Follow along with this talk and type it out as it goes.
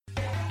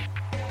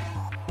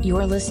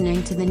You're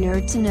listening to the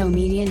Nerd to Know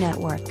Media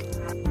Network.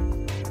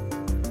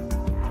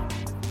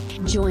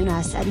 Join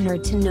us at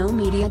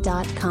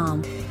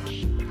nerdtoknowmedia.com.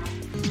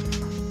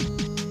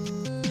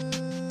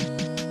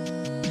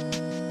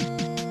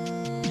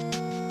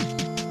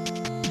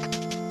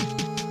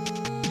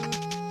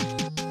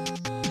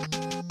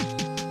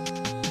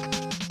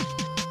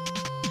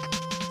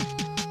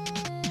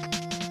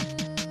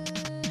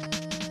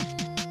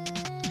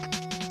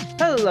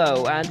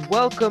 Hello and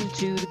welcome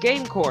to the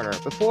Game Corner.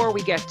 Before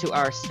we get to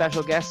our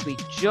special guests, we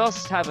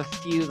just have a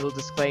few little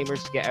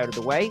disclaimers to get out of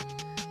the way.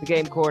 The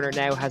Game Corner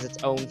now has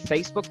its own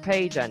Facebook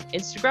page and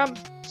Instagram,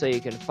 so you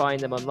can find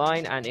them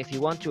online, and if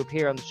you want to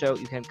appear on the show,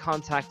 you can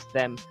contact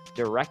them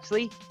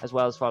directly, as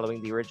well as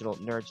following the original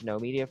Nerd to Know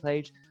Media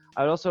page.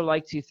 I would also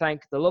like to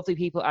thank the lovely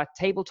people at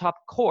Tabletop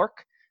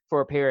Cork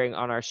for appearing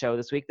on our show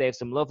this week. They have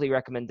some lovely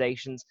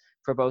recommendations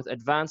for both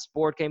advanced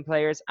board game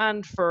players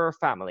and for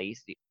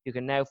families. You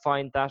can now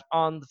find that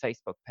on the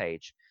Facebook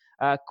page.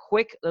 A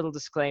quick little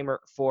disclaimer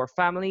for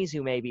families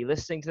who may be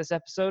listening to this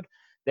episode.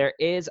 There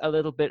is a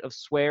little bit of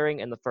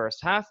swearing in the first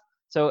half,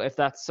 so if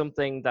that's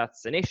something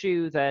that's an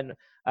issue, then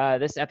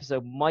this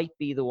episode might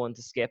be the one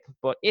to skip.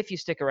 But if you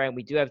stick around,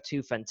 we do have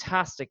two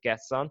fantastic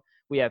guests on.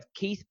 We have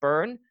Keith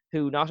Byrne,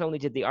 who not only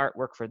did the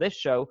artwork for this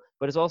show,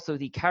 but is also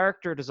the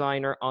character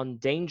designer on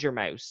Danger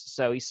Mouse.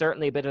 So he's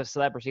certainly a bit of a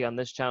celebrity on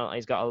this channel, and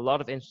he's got a lot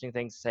of interesting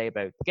things to say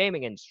about the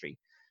gaming industry.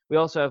 We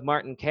also have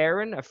Martin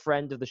Caron, a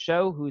friend of the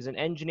show, who's an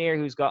engineer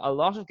who's got a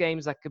lot of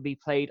games that could be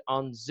played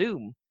on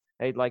Zoom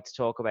that he'd like to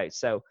talk about.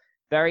 So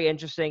very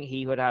interesting.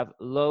 He would have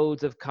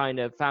loads of kind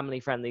of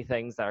family-friendly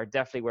things that are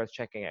definitely worth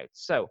checking out.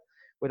 So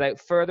without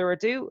further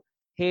ado,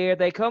 here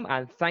they come,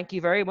 and thank you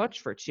very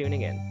much for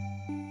tuning in.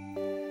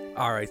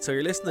 Alright, so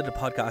you're listening to the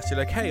podcast, you're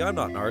like, hey, I'm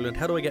not in Ireland,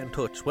 how do I get in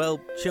touch? Well,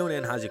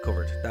 TuneIn has you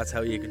covered. That's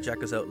how you can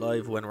check us out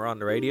live when we're on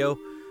the radio.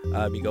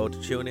 You go to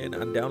TuneIn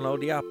and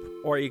download the app,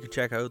 or you can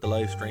check out the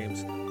live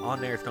streams on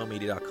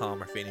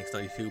nerdtoknowmedia.com or Phoenix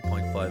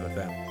 92.5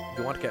 FM. If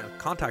you want to get in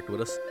contact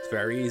with us, it's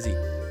very easy.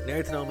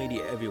 Nerd to Know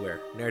Media everywhere.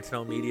 Nerd to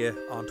Know Media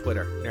on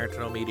Twitter, Nerd to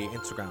Know Media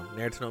Instagram,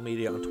 Nerd to Know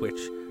Media on Twitch,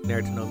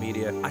 Nerd to Know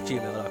Media at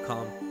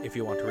gmail.com if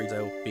you want to reach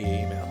out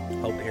via email.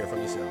 Hope to hear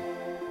from you soon.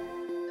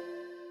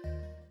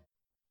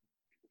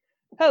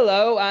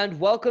 Hello and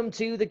welcome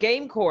to the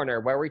Game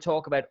Corner, where we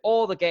talk about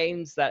all the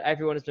games that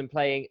everyone has been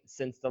playing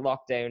since the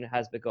lockdown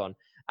has begun.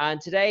 And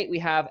today we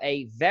have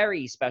a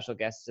very special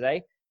guest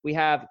today. We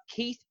have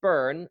Keith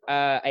Byrne,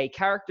 a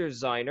character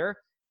designer,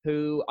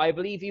 who I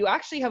believe you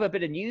actually have a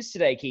bit of news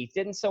today, Keith.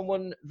 Didn't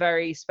someone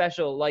very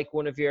special like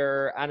one of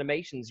your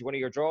animations, one of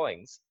your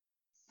drawings?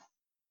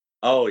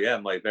 Oh yeah,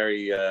 my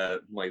very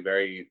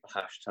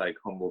hashtag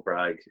humble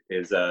brag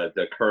is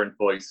the current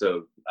voice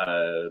of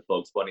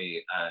Bugs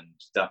Bunny and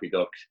Daffy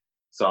Duck.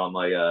 Saw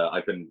my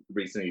I've been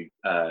recently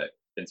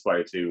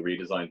inspired to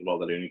redesign all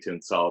the Looney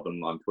Tunes. Saw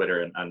them on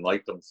Twitter and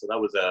liked them. So that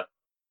was a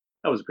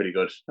pretty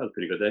good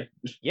day.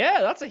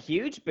 Yeah, that's a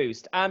huge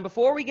boost. And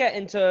before we get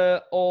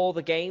into all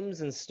the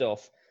games and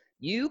stuff,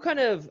 you kind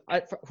of,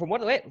 from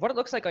what it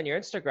looks like on your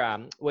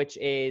Instagram, which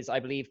is I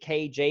believe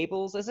K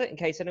Jables, is it? In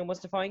case anyone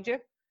wants to find you.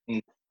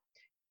 Mm.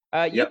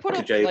 You put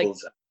up Jables. like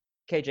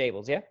K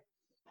Jables, yeah?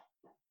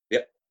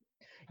 Yep.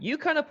 You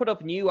kind of put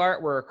up new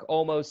artwork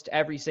almost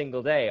every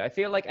single day. I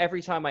feel like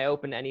every time I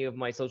open any of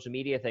my social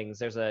media things,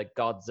 there's a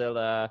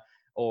Godzilla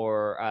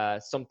or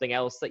something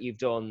else that you've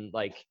done,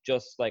 like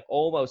just like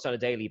almost on a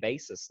daily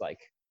basis. Like,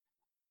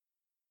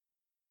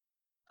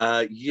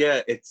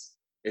 yeah, it's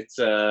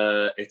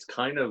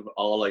kind of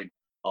all I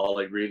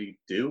really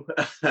do.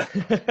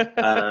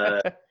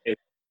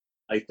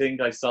 I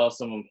think I saw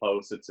someone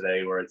post it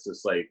today where it's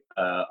just like,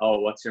 oh,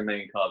 what's your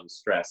main cause of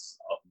stress?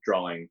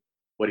 Drawing.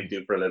 What do you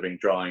do for a living?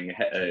 Drawing.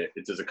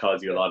 Does it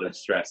cause you a lot of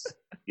stress?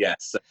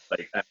 Yes.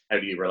 Like, how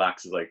do you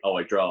relax? It's like, oh,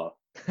 I draw.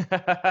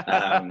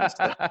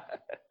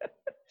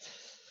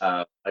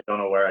 I don't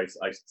know where I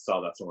saw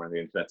that somewhere on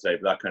the internet today,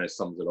 but that kind of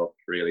sums it up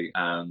really.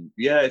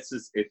 Yeah,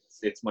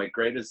 it's my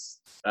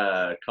greatest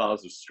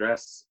cause of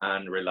stress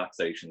and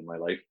relaxation in my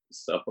life.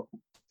 So.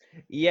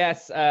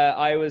 Yes,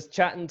 I was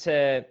chatting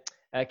to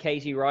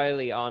Katie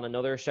Riley on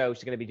another show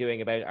she's going to be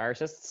doing about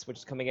artists, which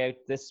is coming out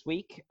this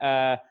week.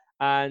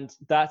 And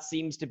that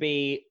seems to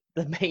be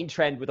the main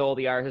trend with all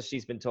the artists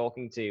she's been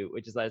talking to,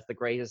 which is that it's the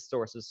greatest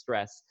source of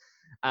stress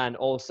and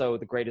also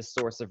the greatest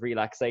source of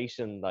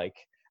relaxation. Like,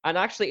 and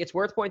actually, it's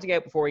worth pointing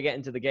out before we get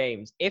into the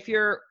games, if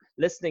you're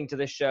listening to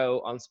this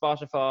show on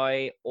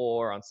Spotify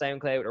or on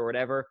SoundCloud or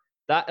whatever,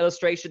 that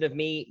illustration of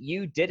me,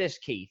 you did it,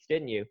 Keith,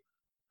 didn't you?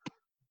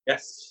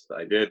 Yes,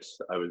 I did.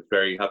 I was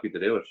very happy to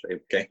do it.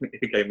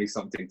 It gave me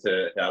something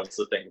to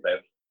also think about.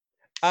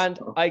 And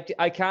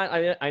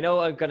I know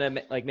I'm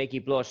gonna like make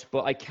you blush,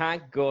 but I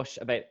can't gush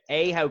about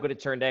A, how good it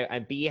turned out,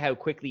 and B, how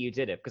quickly you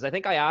did it. Because I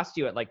think I asked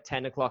you at like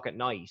 10 o'clock at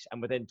night,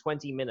 and within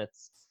 20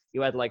 minutes,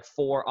 you had like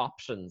 4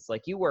 options.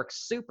 Like, you work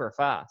super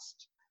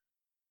fast.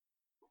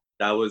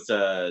 That was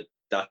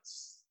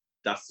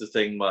that's the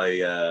thing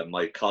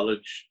my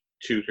college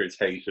tutors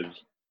hated,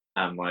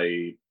 and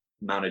my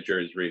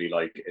managers really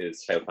like,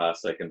 is how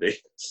fast I can be.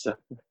 So.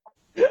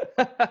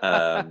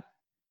 Um,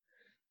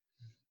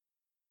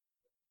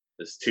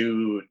 there's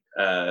two,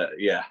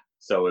 yeah.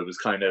 So it was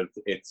kind of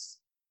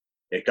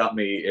it got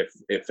me. If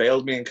it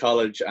failed me in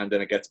college, and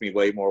then it gets me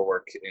way more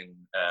work in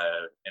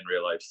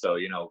real life. So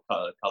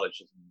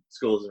college,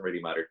 school doesn't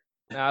really matter.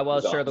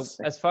 Well, sure.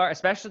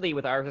 Especially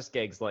with artist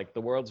gigs, like the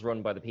world's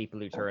run by the people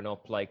who turn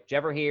up. Like, do you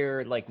ever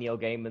hear like Neil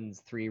Gaiman's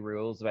 3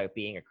 rules about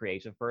being a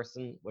creative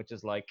person, which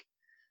is like,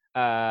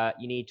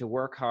 you need to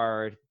work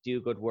hard,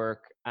 do good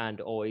work, and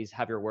always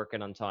have your work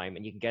in on time,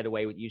 and you can get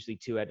away with usually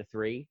 2 out of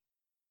 3.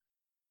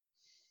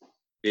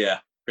 Yeah,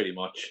 pretty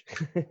much.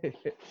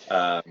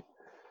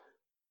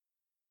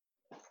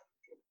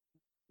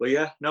 But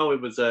yeah, no,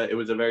 it was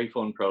a very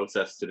fun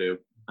process to do,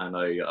 and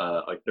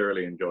I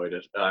thoroughly enjoyed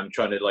it. I'm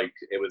trying to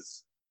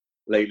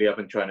lately I've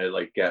been trying to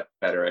like get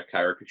better at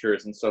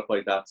caricatures and stuff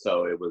like that,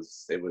 so it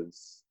was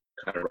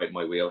kind of right in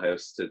my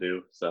wheelhouse to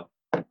do. So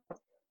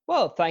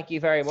well, thank you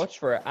very much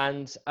for it.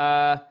 And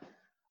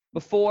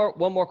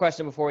one more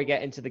question before we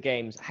get into the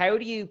games. How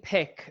do you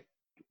pick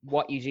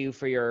what you do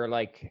for your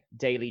like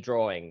daily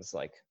drawings?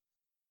 Like,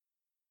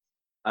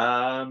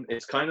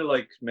 it's kind of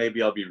like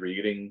maybe I'll be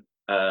reading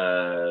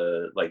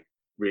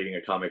reading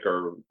a comic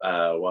or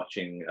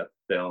watching a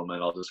film,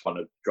 and I'll just want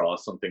to draw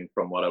something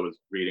from what I was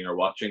reading or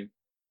watching.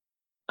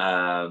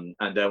 And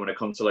then when it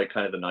comes to like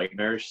kind of the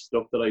nightmarish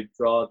stuff that I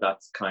draw,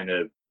 that's kind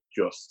of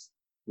just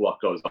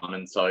what goes on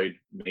inside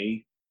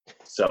me.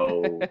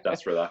 So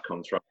that's where that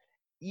comes from.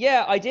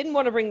 Yeah, I didn't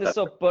want to bring this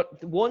up,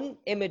 but one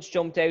image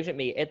jumped out at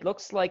me. It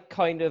looks like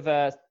kind of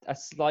a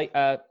slight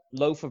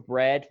loaf of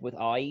bread with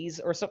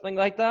eyes or something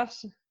like that.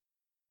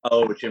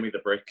 Oh, Jimmy the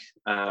Brick.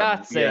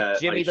 That's it,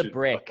 Jimmy the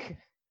Brick.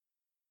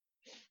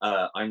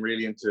 I'm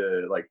really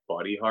into like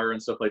body horror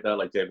and stuff like that.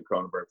 Like David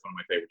Cronenberg's one of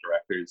my favorite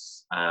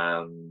directors,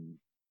 and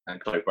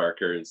Clive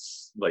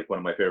Barker's like one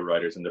of my favorite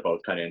writers, and they're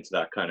both kind of into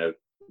that kind of.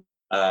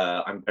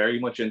 I'm very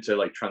much into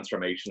like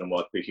transformation and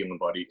what the human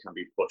body can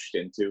be pushed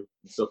into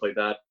and stuff like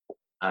that.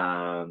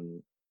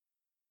 On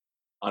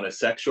a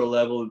sexual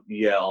level,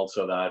 yeah,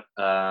 also that.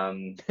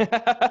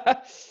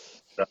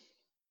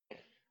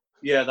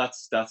 Yeah,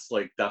 that's just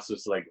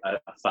like a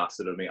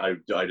facet of me. I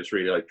just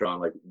really like drawing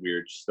like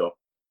weird stuff.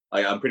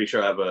 I'm pretty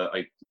sure I have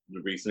a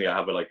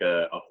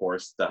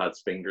horse that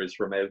has fingers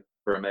for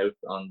a mouth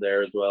on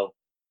there as well.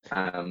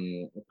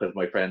 Because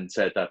my friend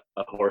said that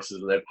a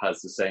horse's lip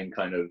has the same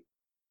kind of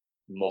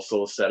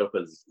muscle setup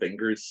as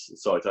fingers,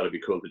 so I thought it'd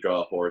be cool to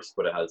draw a horse,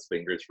 but it has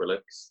fingers for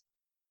lips.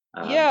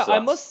 Yeah, so I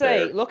must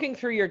say, looking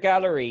through your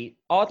gallery,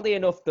 oddly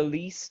enough, the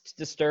least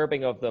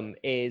disturbing of them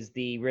is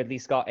the Ridley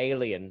Scott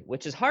Alien,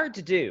 which is hard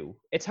to do.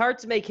 It's hard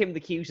to make him the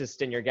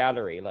cutest in your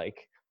gallery,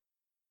 like.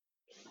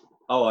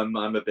 Oh, I'm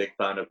a big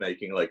fan of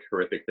making like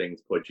horrific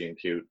things pudgy and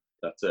cute.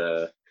 That's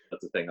a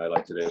thing I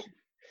like to do.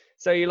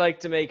 So you like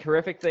to make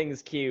horrific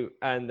things cute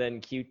and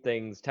then cute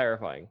things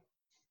terrifying?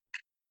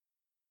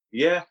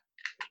 Yeah,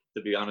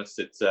 to be honest,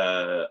 it's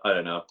I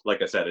don't know.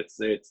 Like I said, it's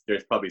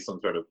there's probably some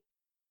sort of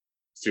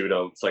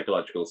pseudo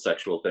psychological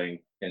sexual thing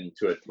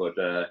into it, but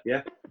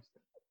yeah.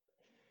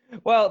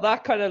 Well,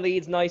 that kind of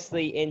leads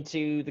nicely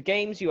into the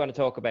games you want to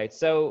talk about.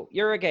 So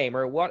you're a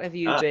gamer. What have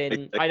you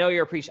been? I know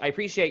I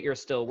appreciate you're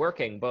still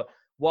working, but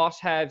what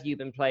have you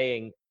been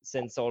playing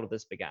since all of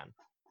this began?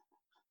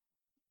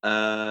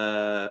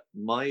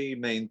 My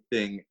main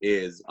thing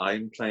is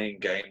I'm playing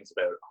games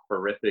about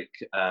horrific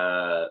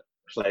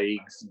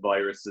plagues,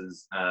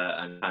 viruses,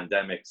 and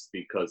pandemics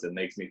because it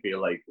makes me feel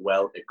like,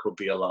 well, it could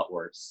be a lot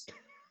worse.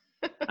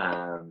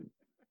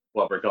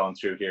 What we're going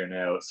through here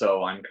now.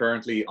 So I'm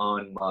currently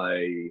on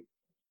my,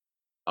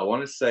 I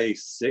want to say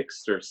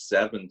 6th or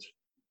 7th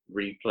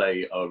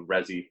replay of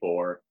Resi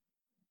 4.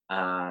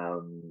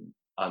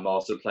 I'm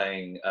also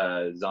playing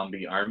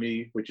Zombie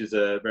Army, which is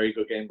a very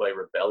good game by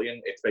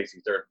Rebellion. It's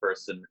basically third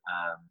person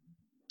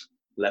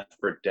Left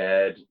 4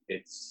 Dead.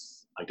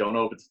 I don't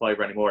know if it's a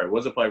 5 anymore. It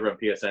was a 5 on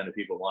PSN if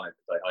people want it,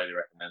 because I highly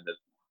recommend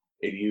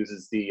it. It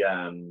uses the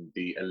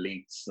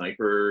Elite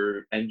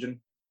Sniper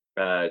engine.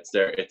 It's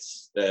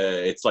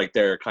like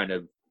their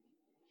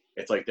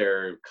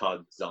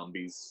COD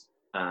Zombies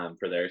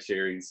for their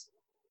series.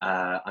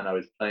 And I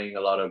was playing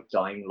a lot of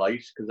Dying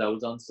Light because that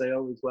was on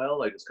sale as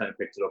well. I just kind of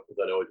picked it up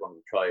because I'd always wanted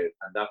to try it.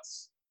 And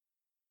that's,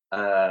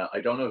 I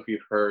don't know if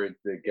you've heard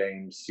the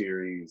game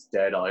series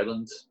Dead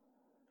Island.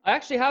 I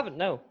actually haven't,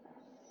 no.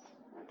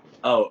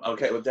 Oh,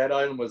 okay. Well, Dead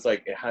Island was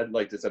like, it had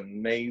like this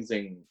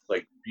amazing,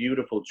 like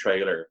beautiful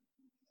trailer.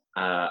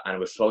 And it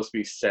was supposed to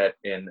be set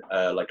in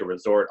like a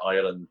resort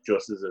island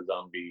just as a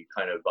zombie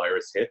kind of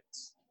virus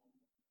hits.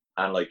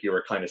 And like you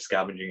were kind of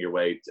scavenging your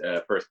way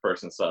first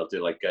person style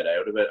to like get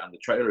out of it. And the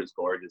trailer is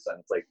gorgeous. And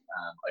it's like,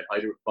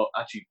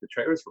 actually the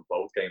trailers for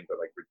both games are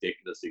like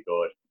ridiculously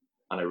good.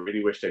 And I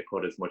really wish they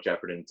put as much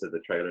effort into the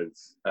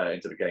trailers,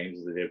 into the games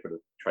as they did for the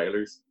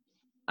trailers.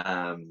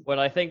 Well,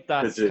 I think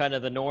that's kind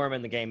of the norm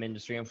in the game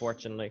industry,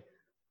 unfortunately.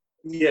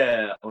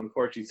 Yeah,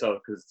 unfortunately so,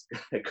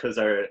 because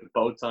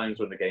both times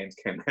when the games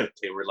came out,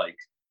 they were like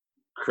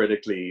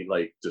critically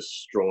like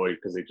destroyed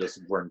because they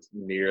just weren't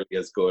nearly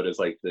as good as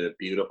like the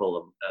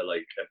beautiful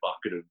like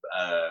evocative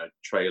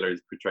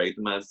trailers portrayed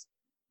them as.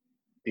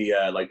 The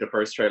like the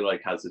first trailer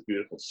like has this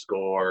beautiful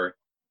score,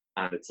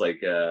 and it's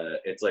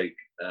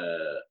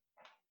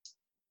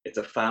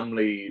a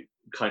family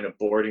kind of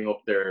boarding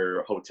up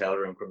their hotel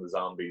room from the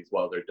zombies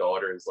while their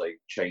daughter is like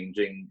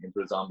changing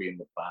into a zombie in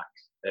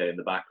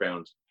the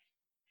background,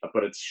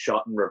 but it's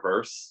shot in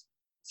reverse.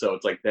 So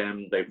it's like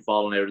they've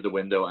fallen out of the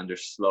window and they're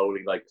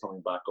slowly like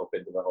coming back up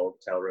into the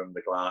hotel room,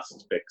 the glass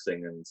is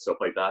fixing and stuff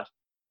like that.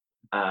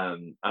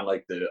 And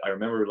like I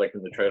remember like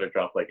when the trailer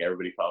dropped, like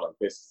everybody thought like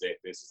this is it,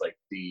 this is like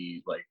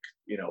the like,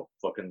 you know,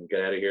 fucking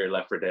get out of here,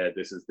 Left 4 Dead,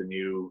 this is the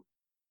new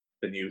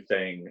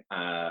thing.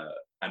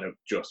 And it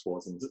just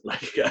wasn't.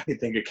 Like I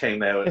think it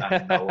came out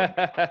and no one...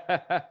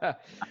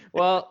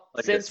 Well,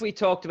 like since we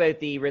talked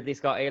about the Ridley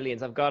Scott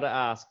Aliens, I've got to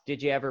ask,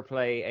 did you ever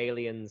play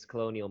Aliens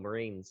Colonial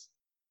Marines?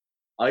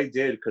 I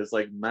did, because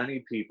like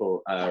many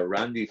people,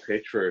 Randy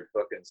Pitchford,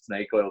 fucking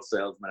snake oil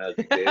salesman as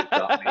he did,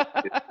 got me.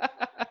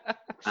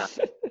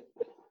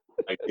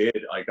 I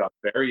did. I got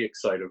very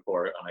excited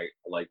for it, and I,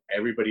 like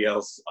everybody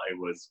else, I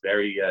was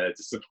very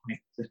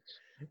disappointed.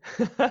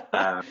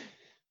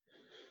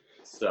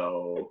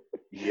 So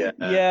yeah.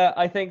 Yeah,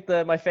 I think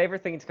my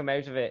favorite thing to come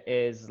out of it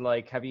is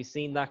like, have you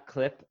seen that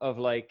clip of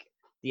like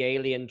the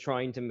alien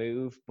trying to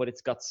move, but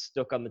it's got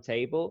stuck on the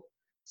table?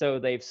 So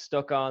they've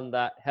stuck on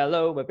that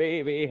 "Hello, my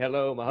baby,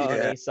 hello, my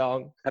honey"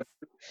 song.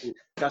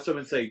 That's what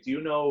I'm saying. Do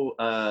you know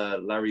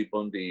Larry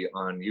Bundy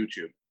on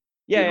YouTube?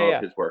 Yeah, Do you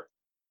know his work?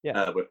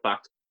 Yeah. With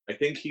fact, I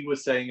think he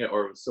was saying it,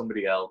 or it was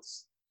somebody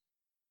else.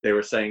 They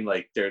were saying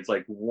like there's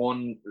like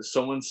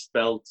someone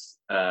spelt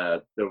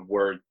the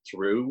word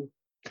 "through"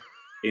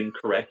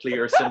 incorrectly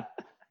or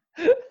something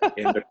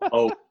in the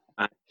code.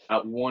 And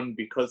at one,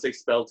 because they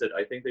spelt it,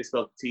 I think they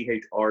spelled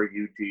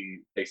THRUG.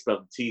 They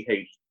spelled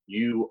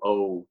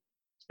THUO.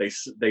 They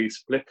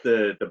split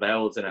the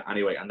vowels in it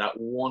anyway, and that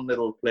one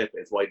little clip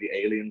is why the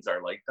aliens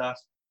are like that.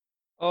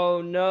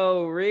 Oh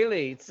no,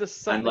 really? It's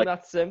just something like,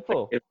 that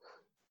simple. If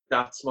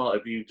that small,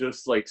 if you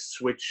just like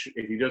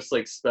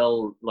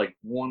spell like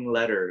one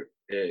letter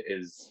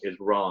is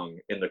wrong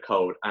in the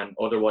code, and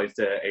otherwise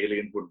the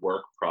alien would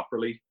work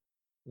properly.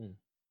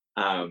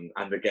 And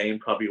the game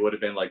probably would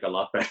have been like a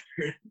lot better.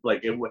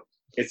 Like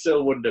it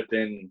still wouldn't have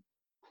been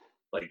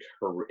like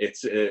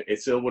it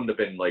still wouldn't have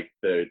been like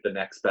the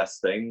next best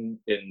thing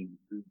in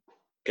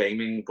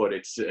gaming, but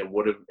it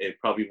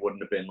probably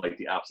wouldn't have been like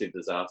the absolute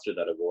disaster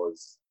that it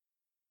was.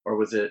 Or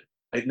was it?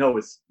 I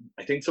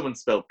think someone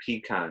spelled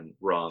pecan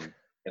wrong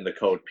in the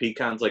code.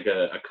 Pecan's like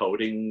a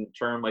coding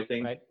term, I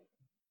think. Right.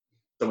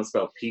 Someone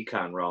spelled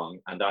pecan wrong,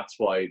 and that's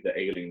why the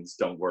aliens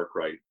don't work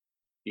right.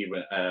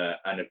 Even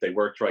and if they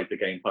worked right, the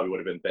game probably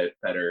would have been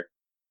better.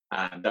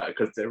 And that,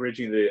 because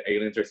originally the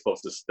aliens are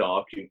supposed to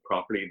stalk you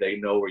properly, they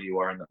know where you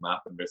are on the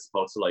map, and they're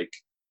supposed to like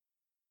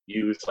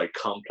use like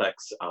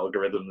complex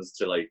algorithms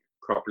to like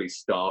properly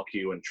stalk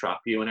you and trap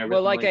you and everything.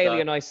 Well, like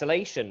Alien that.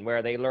 Isolation,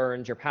 where they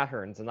learned your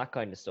patterns and that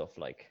kind of stuff.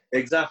 Like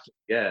exactly,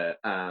 yeah.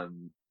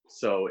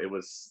 So it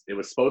was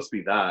supposed to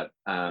be that,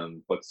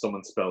 but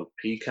someone spelled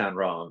pecan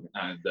wrong,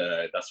 and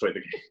that's why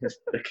the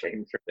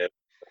game turned out.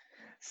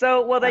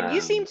 So, well, then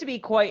you seem to be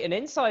quite an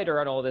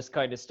insider on all this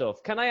kind of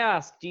stuff. Can I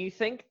ask, do you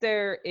think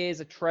there is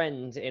a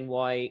trend in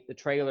why the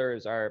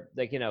trailers are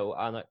like, you know,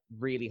 on a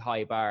really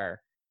high bar,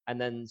 and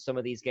then some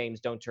of these games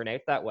don't turn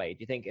out that way?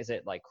 Do you think, is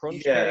it like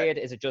crunch period?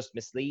 Is it just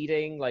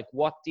misleading? Like,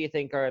 what do you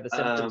think are the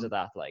symptoms of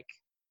that? Like,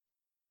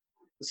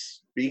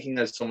 speaking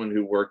as someone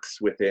who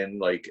works within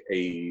like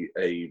a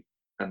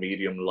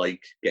medium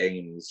like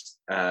games,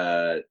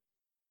 the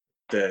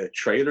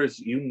trailers,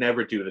 you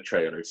never do the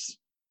trailers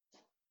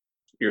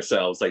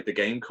yourselves. Like the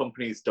game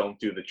companies don't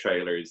do the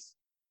trailers.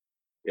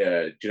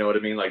 Yeah, do you know what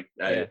I mean? Like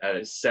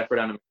a separate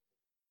animation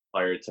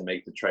hired to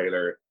make the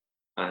trailer.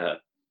 A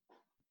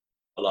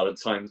lot of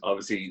times,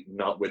 obviously,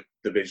 not with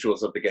the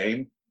visuals of the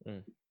game,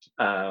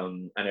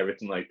 and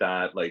everything like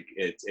that. Like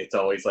it's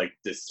always like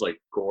this like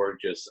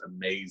gorgeous,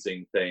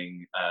 amazing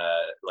thing,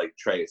 like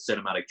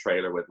cinematic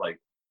trailer with like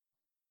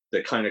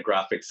the kind of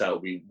graphics that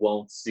we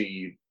won't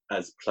see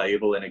as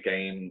playable in a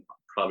game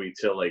probably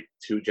till like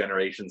 2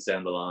 generations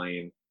down the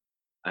line.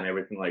 And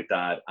everything like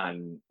that,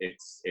 and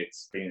it's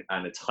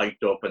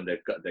hyped up, and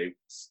they've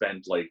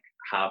spent like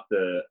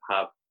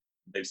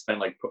they've spent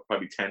like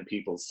probably 10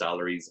 people's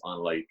salaries on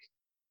like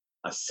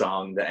a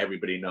song that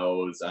everybody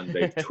knows, and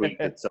they've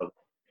tweaked it so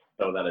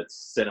that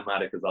it's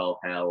cinematic as all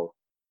hell,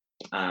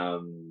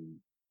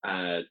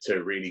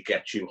 to really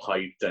get you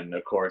hyped. And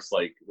of course,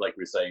 like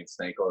we're saying,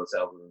 Snake Oil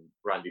Salesman and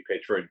Randy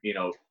Pitchford, you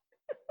know,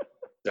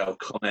 they'll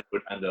come out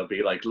and they'll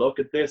be like, look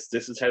at this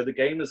is how the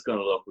game is going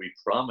to look, we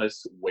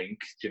promise, wink.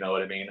 Do you know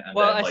what I mean? And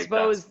well, then, I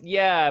suppose,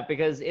 yeah,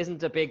 because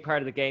isn't a big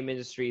part of the game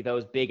industry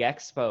those big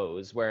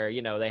expos where,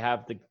 you know, they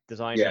have the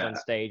designers on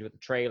stage with the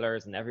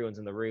trailers and everyone's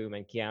in the room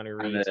and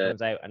Keanu Reeves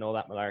comes out and all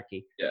that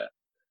malarkey. Yeah,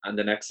 and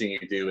the next thing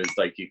you do is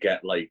like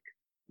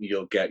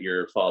you'll get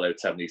your Fallout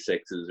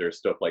 76s or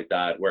stuff like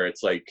that, where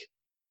it's like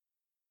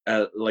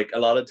a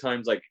lot of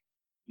times, like,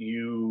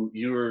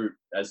 you're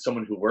as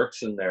someone who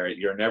works in there,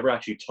 you're never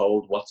actually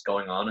told what's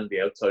going on in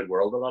the outside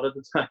world a lot of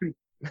the time.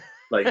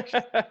 Like,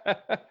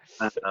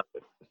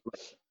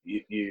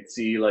 you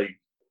see like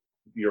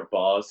your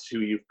boss who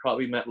you've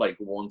probably met like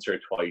once or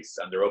twice,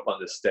 and they're up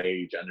on the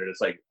stage and they're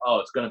just like, oh,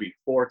 it's going to be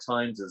 4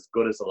 times as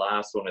good as the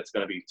last one. It's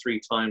going to be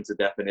 3 times the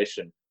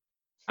definition.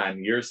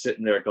 And you're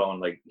sitting there going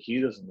like, he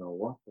doesn't know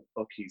what the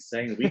fuck he's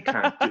saying. We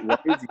can't do,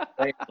 what is he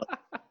saying?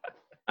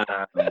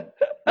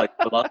 Like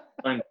a lot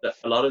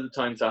of the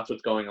times that's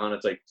what's going on.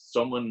 It's like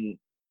someone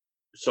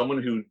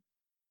who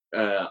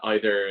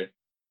either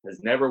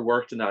has never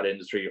worked in that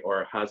industry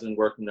or hasn't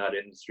worked in that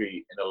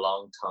industry in a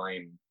long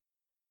time.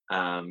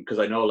 Because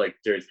I know like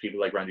there's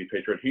people like Randy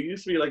Pitchford who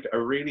used to be like a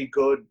really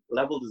good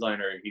level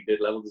designer. He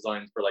did level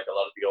designs for like a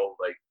lot of the old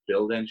like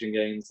build engine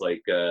games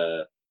like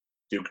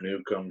Duke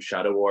Nukem,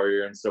 Shadow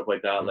Warrior, and stuff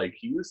like that. Like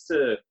he used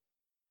to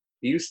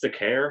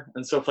care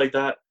and stuff like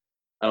that.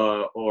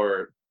 Who's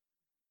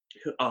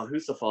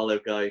the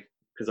Fallout guy?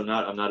 Because I'm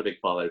not a big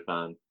Fallout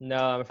fan. No,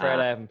 I'm afraid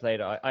I haven't played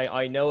it.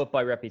 I know it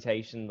by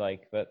reputation,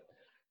 like, but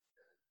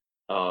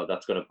oh,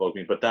 that's gonna bug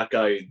me. But that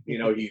guy, you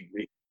know, he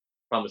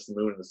promised the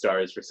moon and the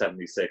stars for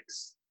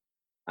 76,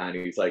 and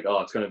he's like,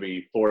 oh, it's gonna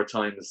be 4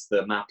 times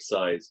the map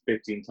size,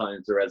 15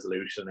 times the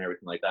resolution, and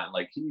everything like that. And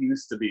like he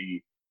used to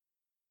be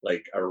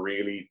like a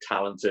really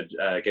talented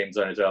game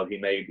designer as well. He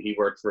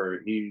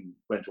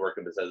went to work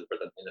in Bethesda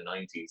in the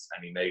 90s,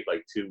 and he made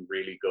like 2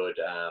 really good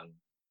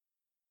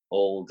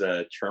old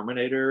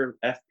Terminator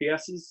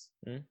FPSs.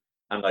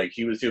 And like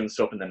he was doing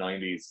stuff in the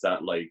 90s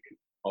that like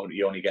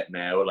you only get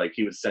now. Like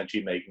he was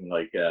essentially making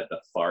like the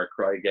Far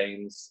Cry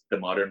games, the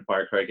modern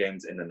Far Cry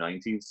games in the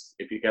 90s,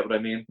 if you get what I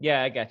mean.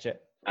 Yeah, I get you.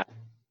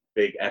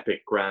 Big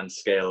epic grand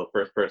scale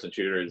first person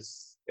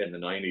shooters in the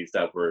 90s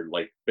that were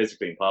like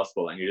physically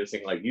impossible, and you're just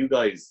thinking like, you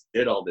guys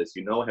did all this,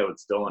 you know how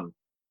it's done,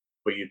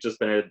 but you've just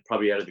been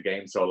probably out of the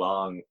game so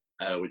long,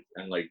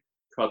 and like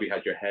probably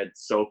had your head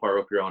so far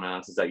up your own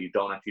asses that you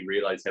don't actually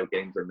realize how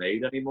games are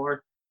made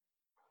anymore.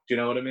 Do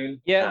you know what I mean?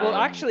 Yeah, well,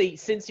 actually,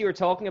 since you were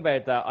talking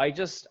about that,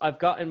 I've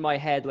got in my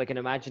head like an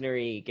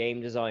imaginary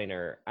game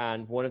designer,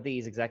 and one of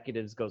these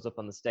executives goes up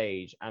on the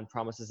stage and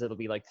promises it'll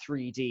be like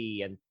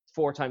 3D and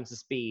 4 times the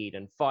speed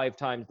and 5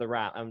 times the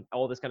RAM and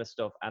all this kind of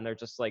stuff, and they're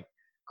just like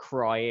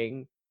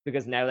crying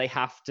because now they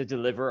have to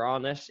deliver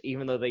on it,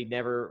 even though they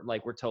never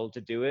like were told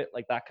to do it.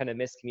 Like that kind of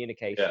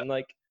miscommunication. Yeah.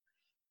 Like,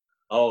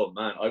 oh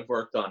man,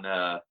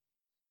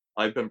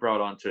 I've been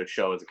brought on to a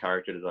show as a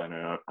character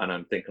designer, and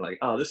I'm thinking like,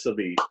 oh, this will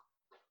be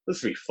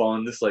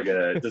fun. This is like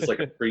a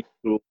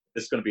preschool.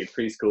 This is going to be a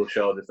preschool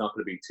show. There's not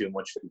going to be too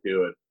much to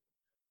do it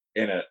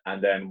in it.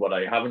 And then what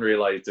I haven't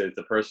realized is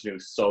the person who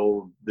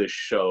sold this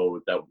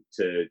show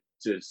to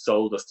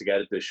sold us to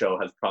get this show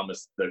has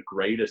promised the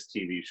greatest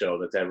TV show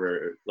that's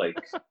ever like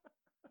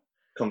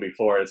come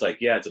before. It's like,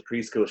 yeah, it's a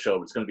preschool show,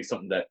 but it's going to be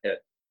something that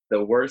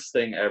the worst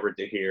thing ever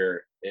to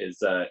hear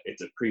is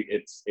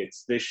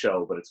it's this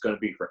show, but it's going to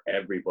be for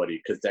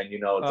everybody, because then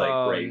it's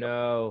like, great.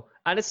 No,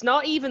 and it's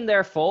not even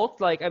their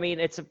fault. Like, I mean,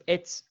 it's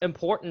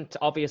important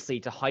obviously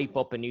to hype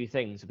up a new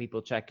thing so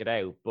people check it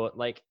out, but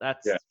like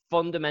that's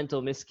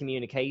fundamental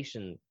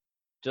miscommunication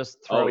just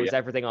throws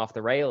everything off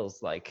the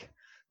rails. Like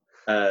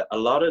a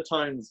lot of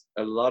times,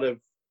 a lot of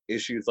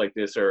issues like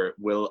this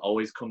will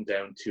always come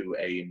down to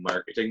a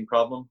marketing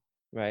problem.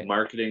 Right.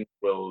 Marketing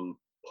will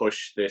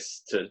push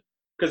this to,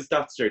 because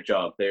that's their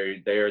job.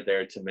 They're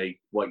there to make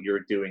what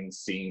you're doing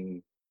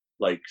seem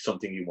like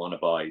something you want to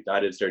buy.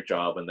 That is their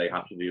job, and they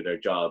have to do their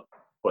job.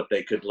 But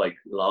they could like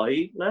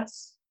lie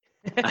less.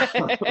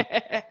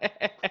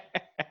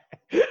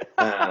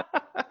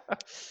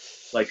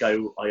 Like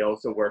I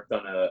also worked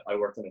on a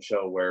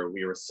show where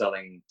we were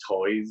selling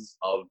toys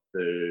of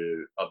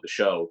the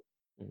show.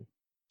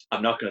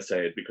 I'm not going to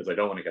say it because I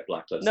don't want to get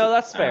blacklisted. No,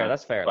 that's fair.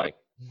 That's fair. Like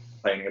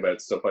complaining about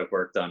stuff I've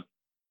worked on.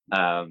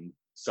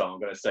 So I'm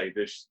going to say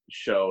this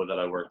show that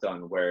I worked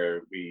on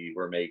where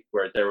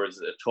there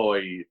was a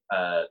toy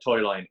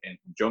line in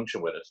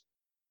conjunction with it.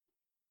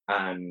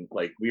 And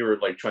like we were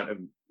like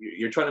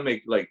you're trying to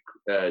make like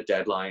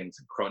deadlines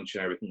and crunch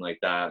and everything like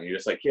that, and you're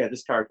just like, yeah,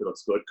 this character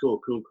looks good,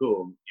 cool.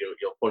 You'll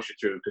push it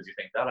through because you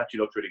think that actually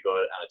looks really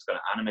good and it's going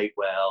to animate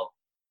well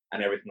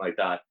and everything like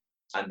that.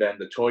 And then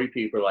the toy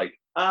people are like,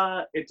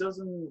 it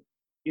doesn't,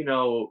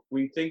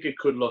 we think it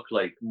could look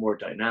like more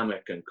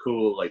dynamic and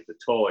cool like the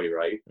toy,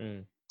 right?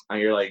 And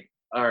you're like,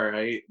 all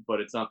right,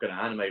 but it's not going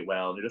to animate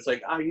well. And you're just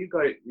like, you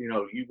guys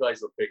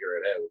will figure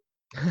it out.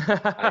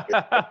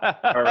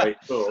 All right,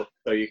 cool.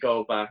 So you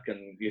go back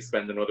and you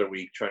spend another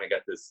week trying to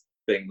get this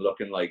thing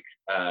looking like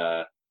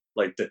the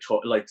toy.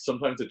 Like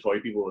sometimes the toy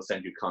people will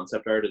send you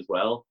concept art as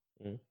well,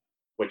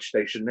 which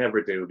they should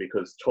never do,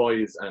 because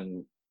toys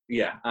and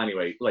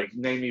anyway, like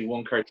name me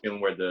one cartoon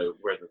where the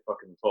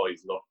fucking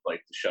toys look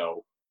like the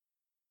show.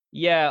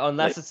 Yeah,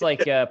 unless it's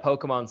like a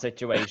Pokemon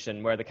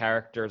situation where the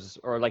characters,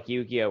 or like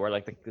Yu-Gi-Oh, where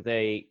like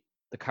the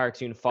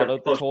cartoon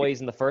followed the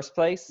toys in the first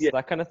place,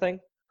 that kind of thing.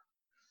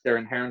 They're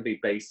inherently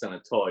based on a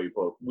toy,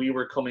 but we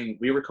were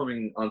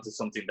coming onto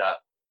something that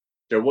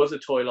there was a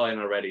toy line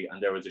already,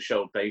 and there was a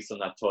show based on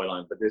that toy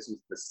line, but this was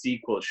the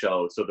sequel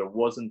show, so there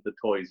wasn't the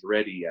toys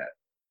ready yet.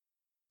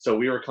 So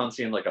we were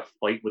constantly in like a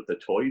fight with the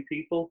toy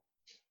people.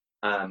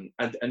 And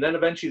then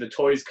eventually the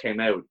toys came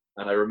out,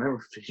 and I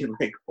remember feeling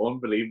like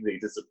unbelievably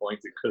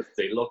disappointed because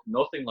they looked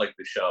nothing like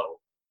the show,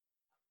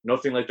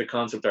 nothing like the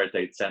concept art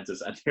they'd sent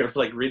us, and they were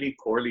like really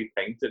poorly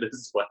painted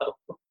as well.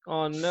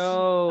 Oh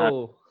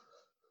no!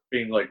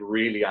 Being like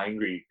really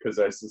angry because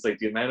I was just like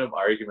the amount of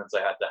arguments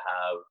I had to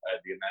have,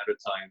 the amount of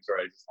times where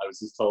I was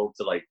just told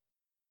to like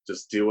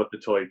just do what the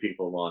toy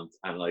people want,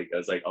 and like I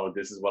was like, oh,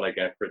 this is what I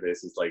get for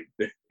this. It's like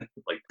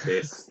like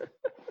this.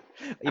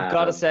 You've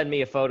got to send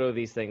me a photo of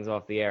these things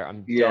off the air.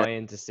 I'm Yeah.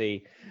 dying to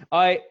see.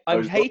 I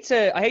hate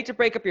to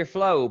break up your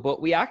flow,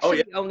 but we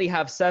actually only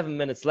have 7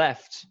 minutes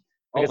left,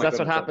 because my that's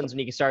what goodness, happens when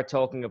you can start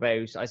talking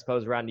about, I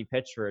suppose, Randy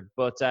Pitchford.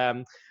 But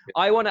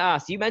I want to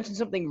ask, you mentioned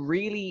something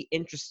really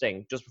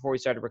interesting just before we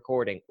started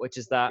recording, which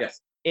is that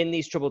Yes. in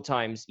these troubled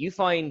times, you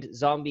find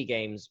zombie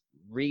games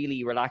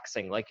really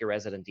relaxing, like your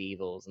Resident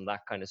Evils and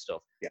that kind of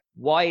stuff. Yeah.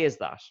 Why is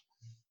that?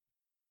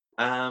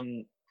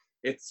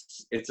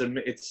 It's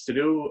to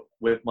do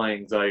with my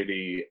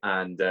anxiety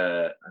and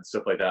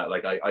stuff like that.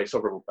 Like I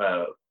suffer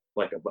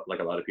like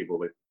a lot of people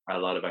with a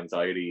lot of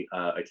anxiety.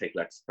 I take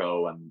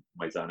Lexapro and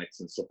my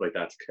Xanax and stuff like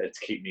that to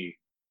keep me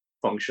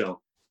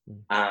functional.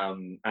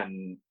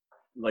 And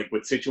like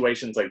with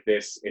situations like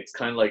this, it's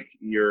kind of like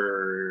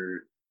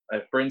you're,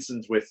 for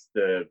instance, with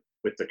the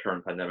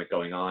current pandemic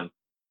going on,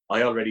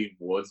 I already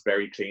was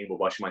very clean with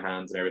washing my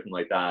hands and everything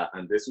like that,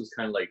 and this was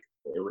kind of like,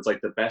 it was like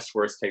the best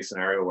worst case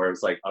scenario where I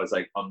was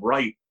like, I'm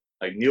right.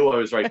 I knew I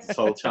was right this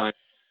whole time.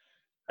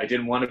 I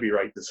didn't want to be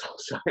right this whole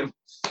time.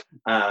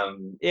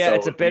 So,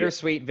 it's a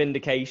bittersweet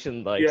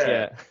vindication. Like,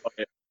 yeah.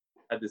 I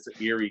had this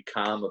eerie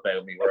calm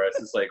about me where I was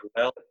just like,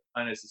 well,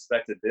 I kind of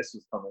suspected this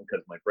was coming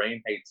because my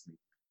brain hates me.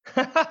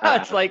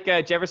 It's like, do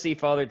you ever see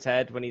Father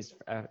Ted when he's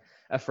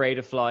afraid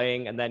of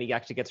flying, and then he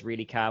actually gets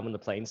really calm when the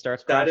plane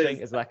starts crashing?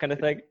 Is that kind of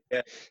thing?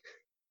 Yeah.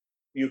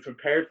 You've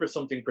prepared for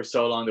something for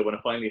so long that when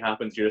it finally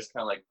happens, you're just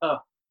kind of like, oh,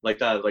 like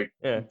that. Like,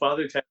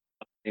 Father Ted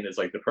is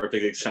like the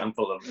perfect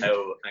example of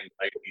how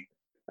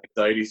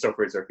anxiety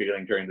sufferers are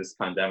feeling during this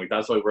pandemic.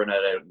 That's why we're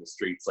not out in the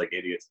streets like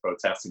idiots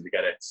protesting to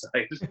get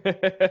outside.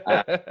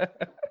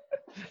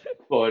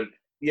 But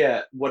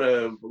yeah, what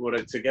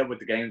to get with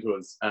the games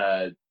was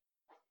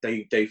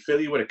they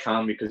fill you with a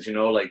calm because, you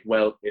know, like,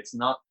 well, it's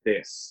not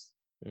this.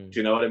 Do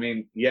you know what I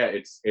mean? Yeah,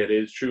 it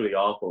is truly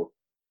awful.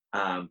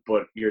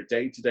 But your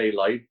day-to-day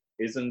life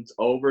isn't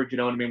over. Do you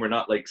know what I mean? We're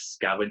not like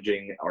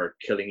scavenging or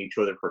killing each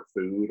other for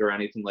food or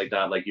anything like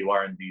that, like you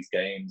are in these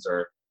games.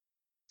 Or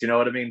do you know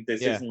what I mean?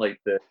 This isn't like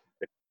the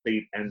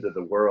complete end of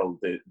the world.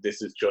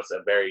 This is just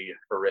a very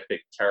horrific,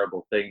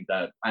 terrible thing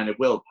and it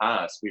will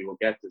pass. We will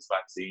get this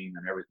vaccine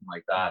and everything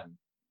like that. And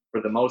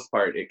for the most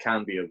part, it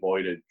can be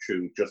avoided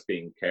through just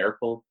being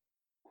careful,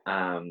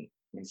 and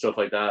stuff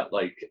like that.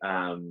 Like,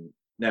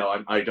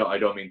 no, I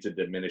don't mean to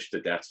diminish the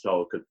death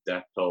toll, because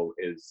death toll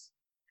is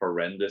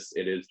horrendous.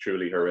 It is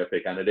truly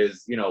horrific, and it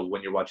is, you know,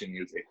 when you're watching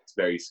news, it's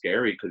very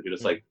scary because you're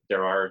just like,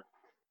 there are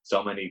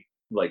so many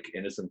like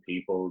innocent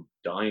people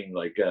dying.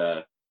 Like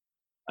a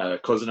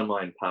cousin of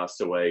mine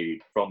passed away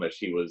from it.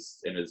 He was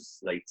in his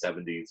late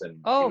 70s, and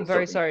I'm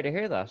very sorry to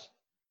hear that.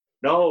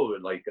 No,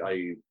 like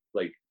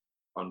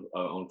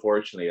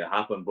unfortunately it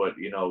happened, but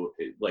you know,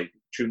 like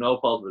through no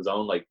fault of his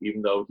own. Like,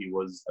 even though he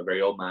was a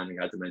very old man, he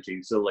had dementia, he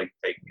was still like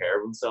taking care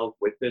of himself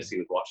with this. He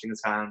was washing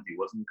his hands, he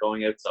wasn't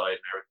going outside and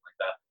everything like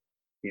that.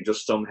 He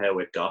just somehow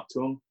it got to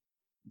him.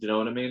 Do you know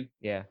what I mean?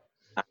 Yeah.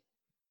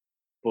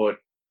 But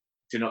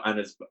you know, and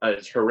as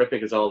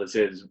horrific as all this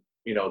is,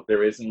 you know,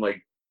 there isn't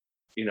like,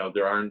 you know,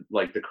 there aren't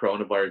like, the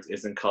coronavirus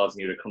isn't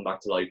causing you to come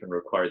back to life and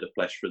require the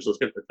flesh for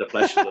the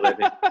flesh of the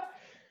living.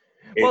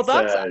 Well,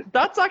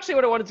 that's actually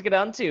what I wanted to get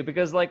onto,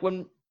 because like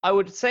when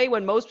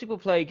most people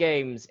play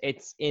games,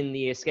 it's in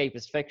the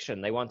escapist fiction.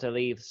 They want to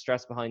leave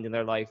stress behind in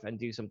their life and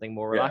do something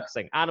more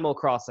relaxing. Animal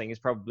Crossing is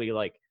probably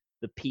like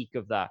the peak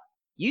of that.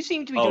 You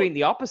seem to be doing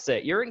the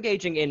opposite. You're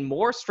engaging in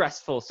more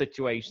stressful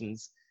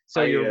situations,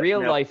 so your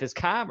real life is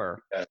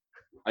calmer.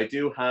 I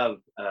do have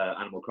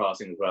Animal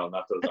Crossing as well, and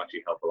that does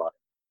actually help a lot.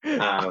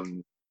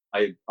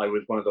 I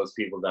was one of those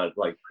people that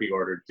like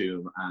pre-ordered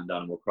Doom and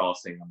Animal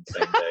Crossing on the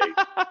same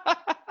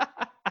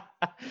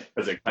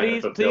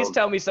day. Please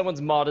tell me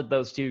someone's modded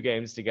those two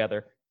games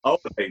together. Oh,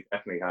 they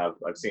definitely have.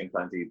 I've seen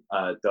plenty,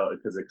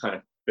 because it kind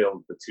of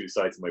filled the two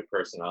sides of my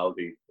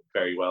personality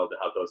very well to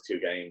have those two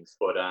games.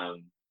 But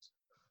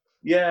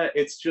yeah,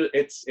 it's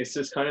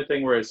this kind of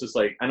thing where it's just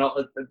like, and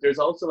there's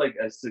also like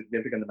a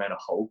significant amount of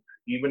hope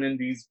even in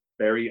these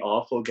very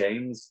awful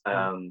games.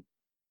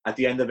 At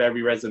the end of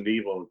every Resident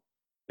Evil,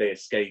 they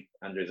escape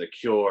and there's a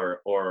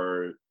cure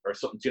or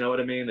something. Do you know what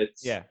I mean?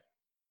 It's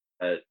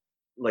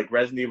like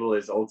Resident Evil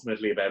is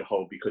ultimately about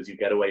hope, because you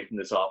get away from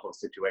this awful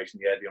situation.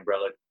 Yeah, the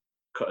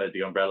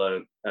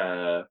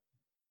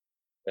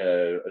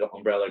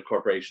Umbrella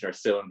Corporation are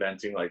still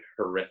inventing like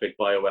horrific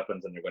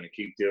bioweapons, and they're going to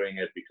keep doing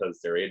it because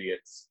they're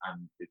idiots,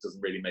 and it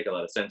doesn't really make a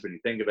lot of sense when you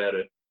think about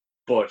it.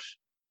 But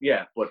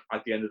yeah, but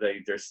at the end of the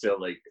day,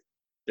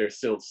 they're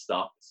still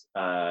stopped.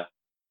 The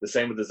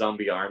same with the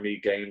zombie army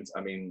games.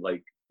 I mean,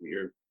 like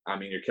you're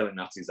killing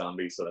Nazi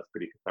zombies, so that's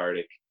pretty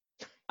cathartic.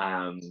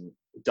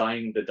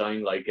 The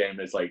Dying Light game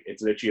is like,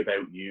 it's literally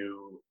about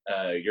you.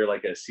 You're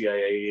like a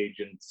CIA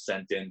agent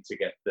sent in to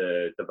get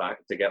to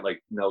get like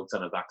notes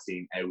on a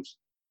vaccine out,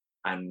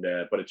 and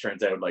but it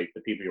turns out like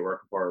the people you're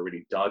working for are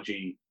really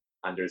dodgy,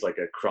 and there's like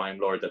a crime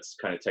lord that's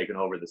kind of taken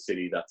over the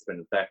city that's been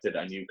infected,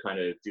 and you kind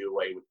of do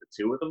away with the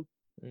two of them.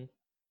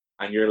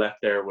 And you're left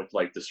there with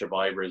like the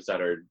survivors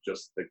that are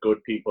just the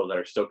good people that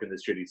are stuck in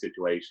this shitty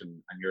situation,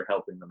 and you're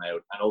helping them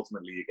out, and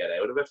ultimately you get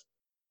out of it.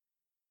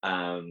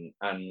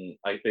 And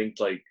I think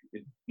like,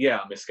 yeah,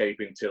 I'm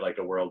escaping to like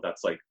a world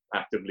that's like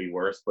actively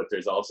worse, but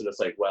there's also this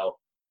like, well,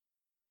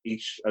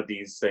 each of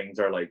these things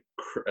are like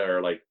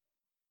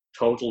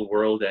total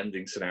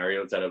world-ending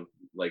scenarios that have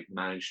like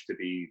managed to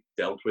be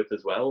dealt with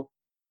as well.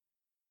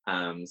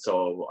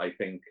 So I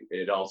think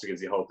it also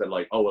gives you hope that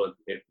like, oh well,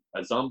 if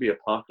a zombie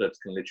apocalypse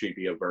can literally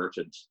be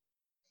averted,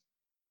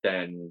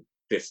 then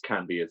this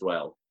can be as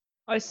well.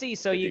 I see.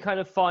 So you kind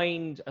of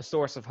find a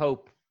source of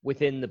hope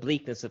within the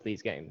bleakness of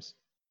these games.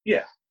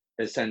 Yeah,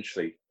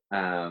 essentially.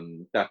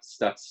 That's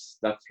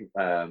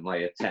my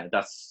attempt.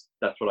 That's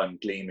what I'm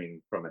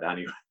gleaming from it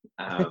anyway.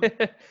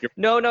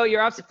 No,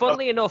 you're absolutely.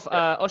 Funnily enough,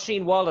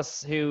 Oisin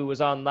Wallace, who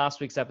was on last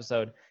week's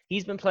episode,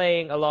 he's been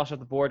playing a lot of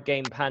the board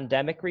game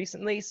Pandemic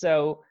recently.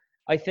 So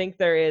I think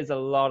there is a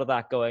lot of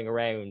that going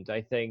around.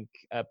 I think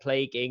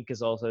Plague Inc.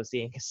 is also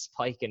seeing a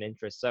spike in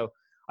interest. So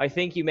I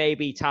think you may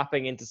be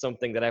tapping into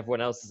something that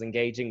everyone else is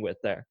engaging with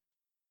there.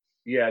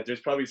 Yeah, there's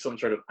probably some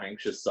sort of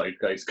anxious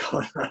zeitgeist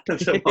going on at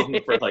the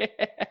moment for like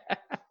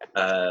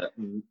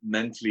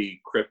mentally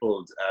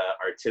crippled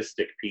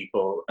artistic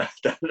people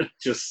that are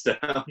just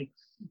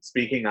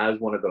speaking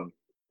as one of them.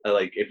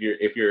 Like if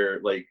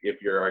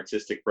your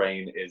artistic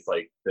brain is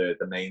like the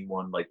main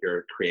one, like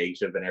you're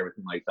creative and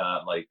everything like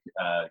that, like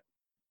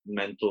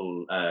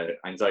mental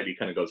anxiety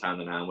kind of goes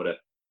hand in hand with it.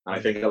 And I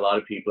think a lot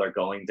of people are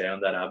going down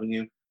that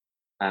avenue.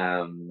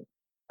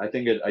 I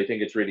think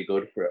it's really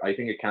good I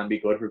think it can be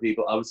good for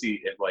people.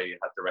 Obviously, if I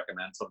had to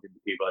recommend something to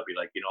people, I'd be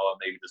like, you know what,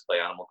 maybe just play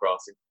Animal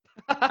Crossing.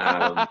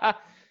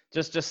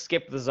 Just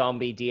skip the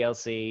zombie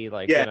DLC,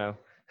 like, yeah. You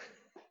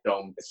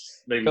know.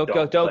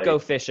 Don't go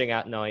fishing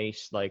at night,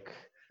 like.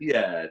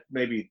 Yeah,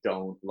 maybe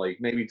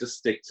just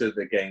stick to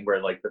the game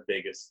where like the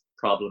biggest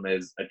problem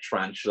is a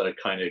tarantula that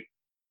kind of,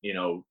 you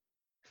know,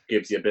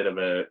 gives you a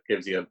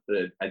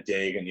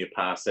dig and you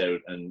pass out,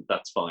 and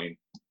that's fine.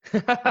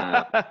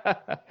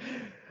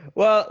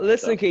 Well,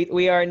 listen, Keith,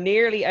 we are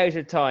nearly out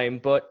of time,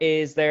 but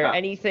is there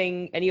any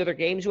other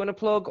games you want to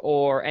plug,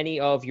 or any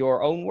of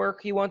your own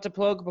work you want to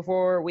plug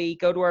before we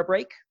go to our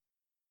break?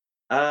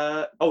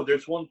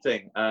 There's one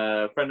thing.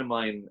 A friend of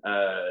mine,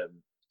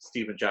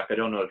 Stephen Jack, I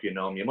don't know if you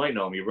know him, you might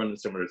know him, you run in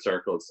similar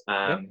circles.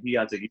 He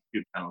has a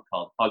YouTube channel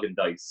called Hog and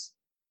Dice.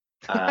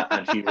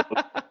 And he wrote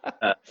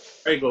a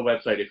very good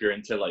website if you're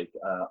into like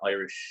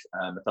Irish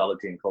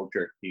mythology and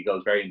culture. He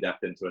goes very in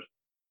depth into it.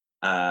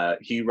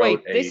 He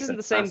wrote. Wait, this isn't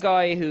the same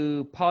guy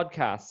who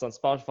podcasts on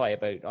Spotify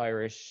about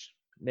Irish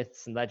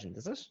myths and legends,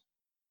 is it?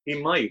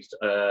 He might,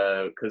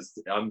 because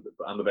I'm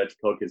about to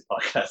plug his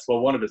podcast. Well,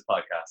 one of his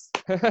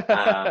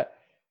podcasts.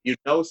 You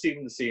know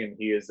Stephen the Seam.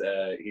 He's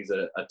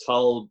a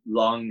tall,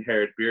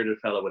 long-haired, bearded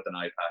fellow with an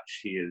eye patch.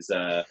 He is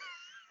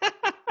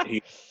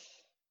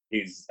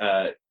he's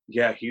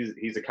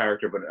a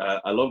character, but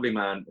a lovely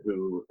man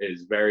who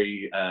is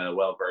very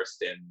well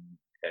versed in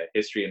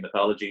history and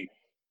mythology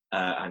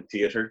and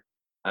theatre.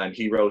 And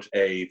he wrote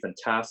a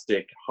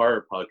fantastic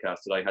horror podcast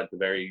that I had the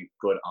very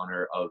good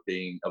honor of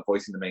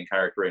voicing the main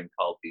character in,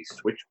 called The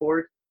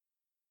Switchboard.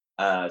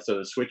 So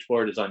The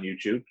Switchboard is on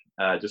YouTube.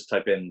 Just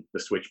type in The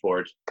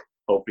Switchboard.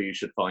 Hopefully you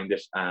should find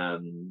it.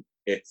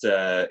 It's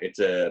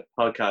a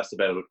podcast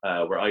about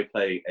where I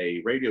play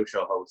a radio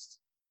show host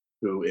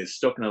who is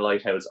stuck in a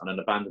lighthouse on an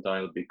abandoned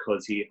island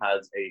because he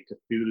has a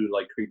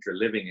Cthulhu-like creature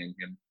living in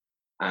him,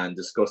 and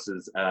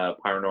discusses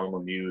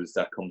paranormal news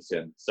that comes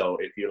to him. So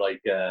if you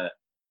like,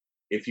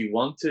 if you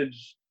wanted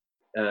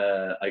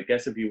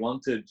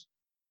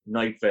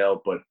Night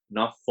Vale but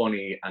not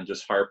funny and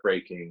just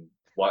heartbreaking,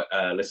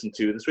 listen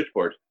to The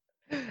Switchboard.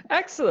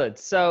 Excellent.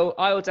 So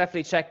I will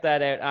definitely check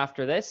that out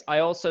after this. I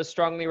also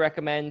strongly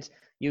recommend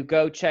you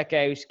go check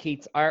out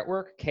Keith's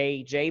artwork,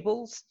 K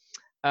Jables.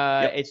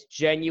 It's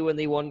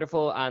genuinely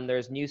wonderful, and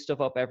there's new stuff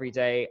up every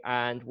day.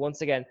 And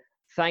once again,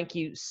 thank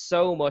you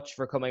so much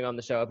for coming on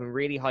the show. I've been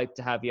really hyped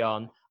to have you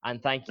on,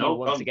 and thank you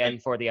once again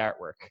for the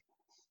artwork.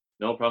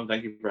 No problem.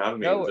 Thank you for having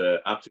me. It was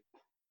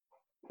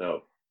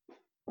absolute.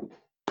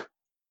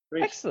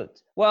 Great.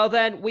 Excellent. Well,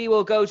 then we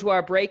will go to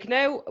our break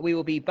now. We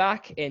will be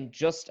back in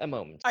just a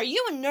moment. Are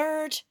you a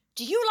nerd?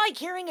 Do you like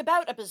hearing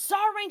about a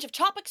bizarre range of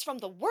topics from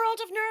the world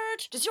of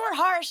nerd? Does your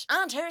heart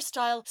and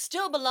hairstyle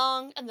still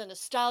belong in the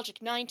nostalgic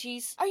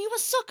 90s? Are you a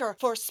sucker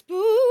for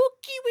spooky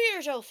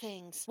weirdo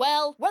things?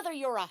 Well, whether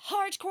you're a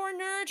hardcore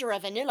nerd or a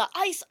vanilla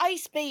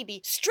ice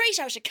baby, Straight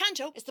Outta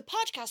Canto is the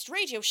podcast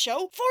radio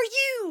show for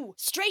you!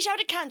 Straight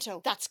Outta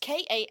Canto, that's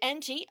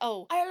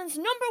Kanto, Ireland's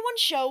 #1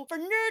 show for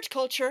nerd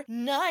culture,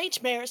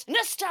 nightmares,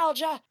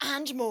 nostalgia,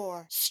 and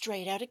more.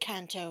 Straight Outta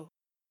Canto.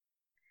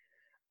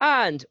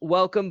 And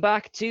welcome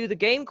back to the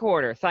Game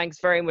Corner.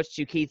 Thanks very much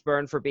to Keith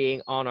Byrne for being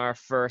on our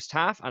first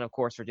half and, of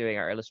course, for doing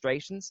our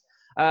illustrations.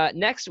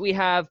 Next, we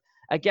have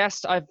a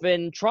guest I've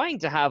been trying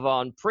to have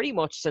on pretty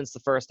much since the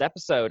first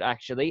episode,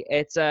 actually.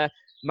 It's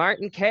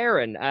Martin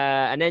Caron,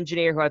 an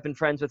engineer who I've been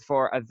friends with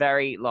for a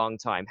very long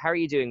time. How are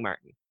you doing,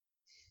 Martin?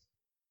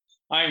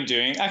 I'm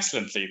doing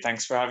excellently.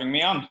 Thanks for having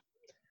me on. Of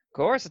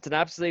course, it's an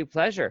absolute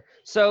pleasure.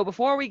 So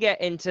before we get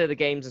into the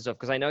games and stuff,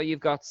 because I know you've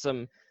got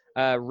some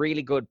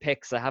really good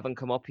picks that haven't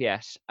come up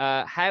yet.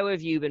 How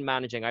have you been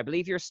managing? I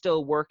believe you're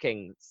still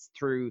working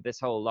through this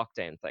whole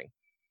lockdown thing.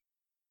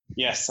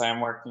 Yes, I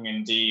am working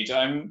indeed.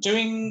 I'm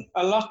doing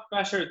a lot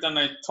better than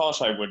I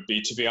thought I would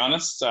be, to be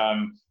honest.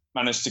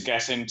 Managed to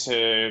get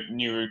into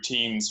new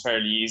routines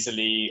fairly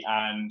easily,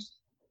 and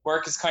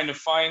work is kind of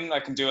fine. I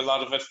can do a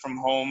lot of it from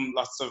home,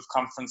 lots of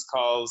conference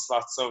calls,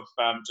 lots of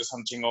just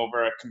hunting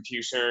over a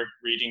computer,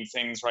 reading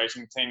things,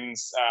 writing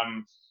things,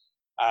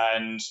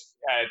 and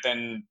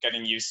then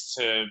getting used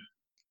to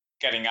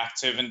getting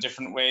active in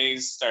different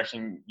ways,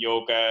 starting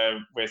yoga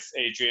with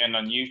Adrian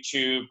on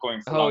YouTube,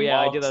 going for long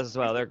I walks. do that as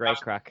well. They're great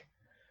crack.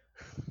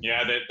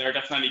 Yeah, they're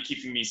definitely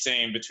keeping me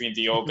sane between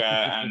the yoga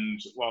and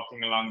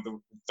walking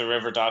along the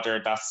River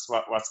Dodder. That's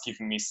what's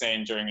keeping me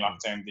sane during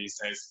lockdown these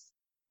days.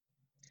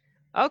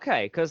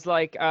 Okay, because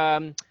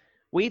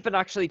we've been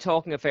actually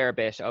talking a fair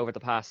bit over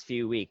the past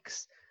few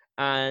weeks.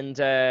 And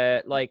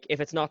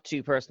if it's not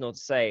too personal to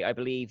say, I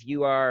believe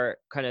you are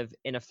kind of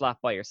in a flat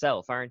by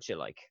yourself, aren't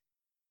you?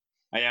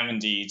 I am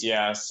indeed,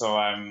 yeah. So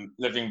I'm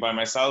living by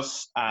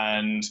myself,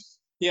 and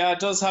yeah, it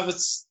does have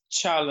its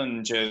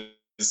challenges.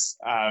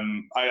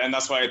 And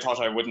that's why I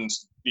thought I wouldn't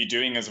be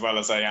doing as well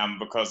as I am,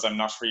 because I'm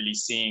not really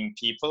seeing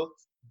people.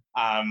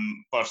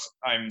 But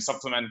I'm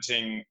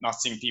supplementing not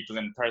seeing people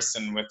in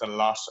person with a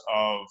lot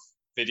of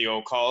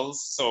video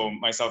calls. So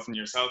myself and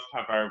yourself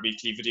have our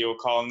weekly video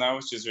call now,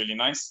 which is really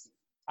nice.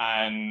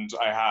 And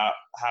I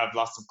have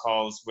lots of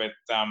calls with,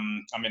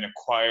 I'm in a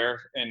choir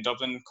in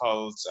Dublin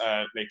called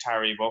Lake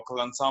Tari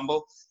Vocal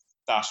Ensemble,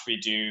 that we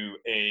do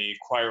a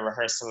choir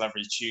rehearsal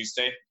every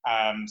Tuesday.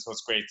 So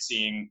it's great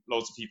seeing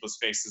loads of people's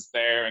faces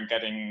there and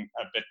getting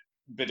a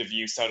bit of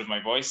use out of my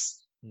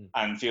voice,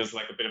 and feels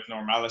like a bit of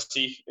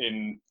normality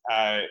in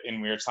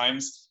weird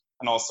times.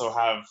 And also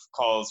have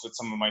calls with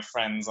some of my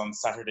friends on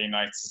Saturday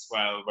nights as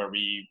well, where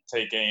we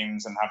play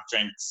games and have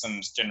drinks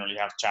and generally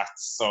have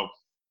chats. So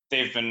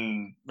they've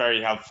been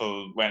very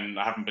helpful when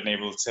I haven't been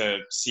able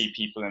to see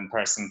people in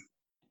person.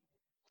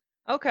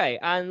 Okay,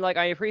 and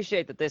I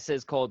appreciate that this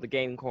is called the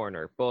Game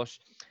Corner, but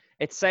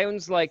it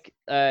sounds like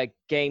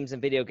games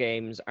and video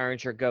games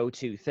aren't your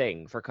go-to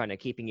thing for kind of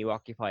keeping you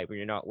occupied when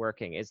you're not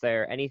working. Is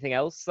there anything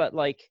else that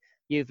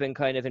you've been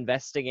kind of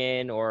investing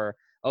in or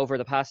over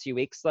the past few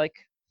weeks?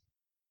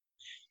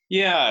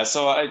 Yeah,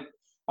 so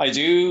I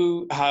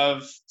do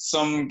have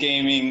some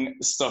gaming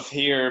stuff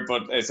here,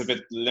 but it's a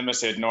bit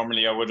limited.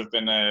 Normally I would have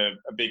been a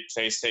big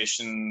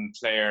PlayStation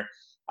player,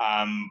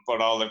 but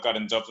all I've got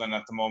in Dublin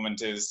at the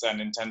moment is a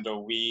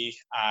Nintendo Wii.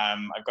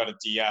 I've got a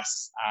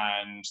DS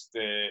and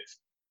the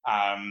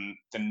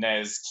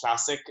NES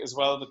Classic as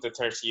well, with the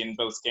 30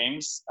 inbuilt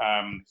games.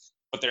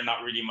 But they're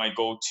not really my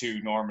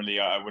go-to normally.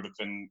 I would have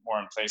been more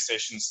on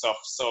PlayStation stuff.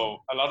 So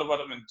a lot of what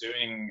I've been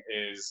doing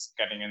is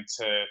getting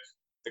into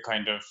the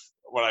kind of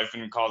what I've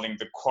been calling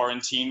the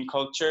quarantine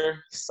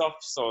culture stuff.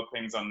 So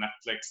things on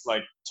Netflix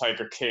like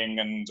Tiger King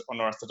and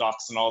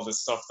Unorthodox and all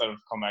this stuff that have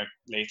come out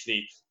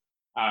lately.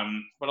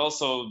 But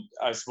also,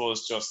 I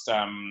suppose, just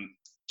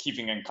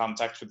keeping in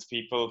contact with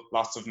people,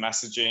 lots of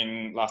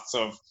messaging, lots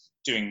of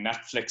doing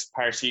Netflix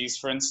parties,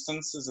 for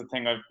instance, is a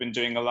thing I've been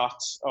doing a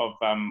lot of,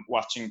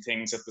 watching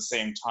things at the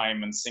same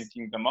time and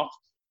syncing them up.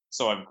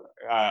 So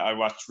I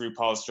watch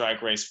RuPaul's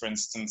Drag Race, for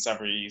instance,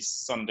 every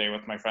Sunday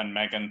with my friend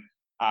Megan.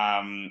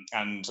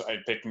 And I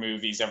pick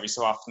movies every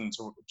so often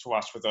to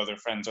watch with other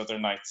friends other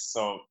nights.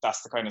 So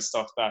that's the kind of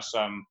stuff that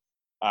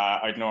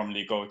I'd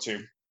normally go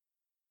to.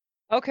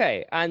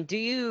 Okay, and do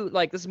you,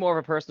 this is more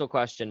of a personal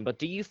question, but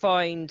do you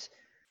find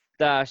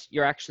that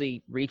you're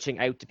actually reaching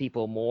out to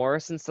people more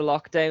since the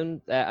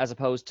lockdown, as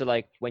opposed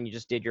to when you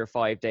just did your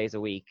 5 days a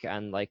week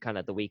and kind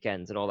of the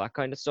weekends and all that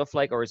kind of stuff,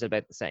 or is it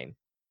about the same?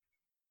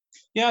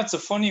 Yeah, it's a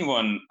funny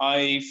one.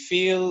 I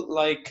feel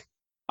like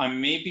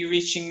I'm maybe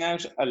reaching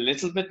out a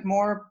little bit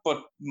more,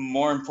 but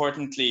more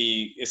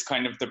importantly is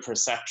kind of the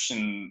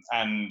perception,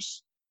 and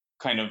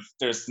kind of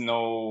there's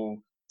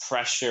no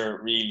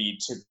pressure really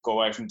to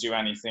go out and do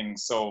anything.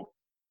 So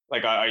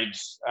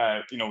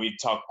we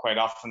talk quite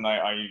often.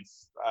 I've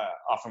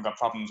often got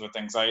problems with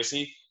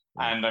anxiety,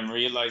 And I'm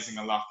realizing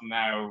a lot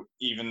now,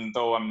 even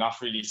though I'm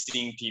not really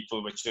seeing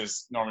people, which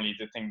is normally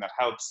the thing that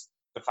helps,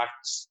 the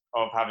fact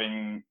of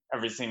having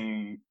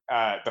everything,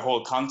 the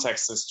whole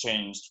context has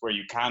changed where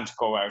you can't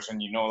go out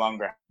and you no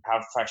longer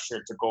have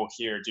pressure to go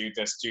here, do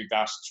this, do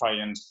that, try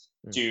and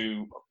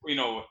do,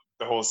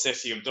 the whole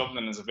city of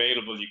Dublin is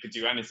available. You could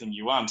do anything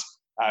you want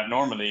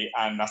normally,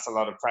 and that's a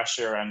lot of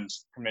pressure and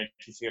can make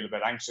you feel a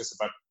bit anxious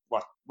about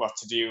what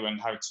to do and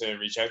how to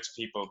reach out to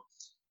people.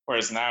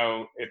 Whereas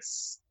now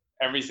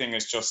everything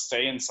is just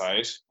stay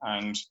inside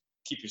and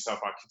keep yourself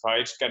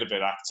occupied, get a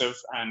bit active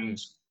and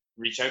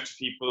reach out to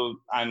people.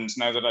 And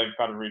now that I've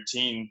got a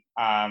routine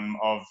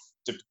of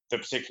the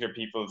particular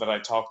people that I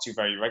talk to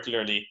very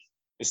regularly,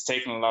 it's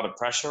taken a lot of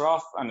pressure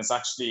off, and it's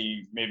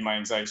actually made my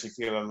anxiety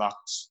feel a lot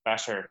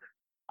better.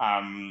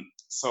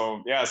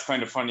 So yeah, it's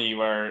kind of funny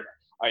where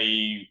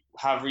I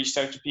have reached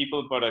out to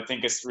people, but I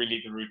think it's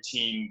really the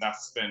routine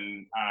that's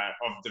been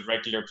of the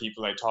regular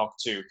people I talk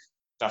to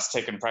that's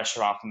taken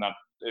pressure off, and that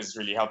is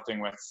really helping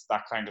with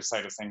that kind of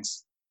side of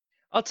things.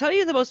 I'll tell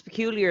you the most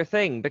peculiar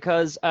thing,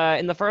 because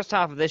in the first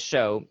half of this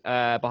show,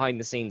 behind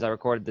the scenes, I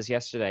recorded this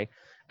yesterday,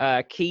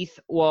 Keith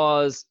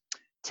was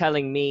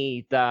telling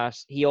me that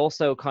he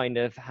also kind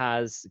of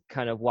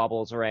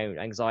wobbles around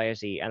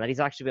anxiety, and that he's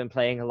actually been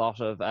playing a lot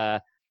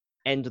of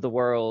end of the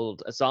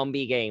world, a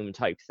zombie game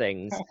type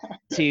things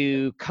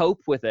to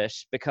cope with it,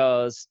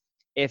 because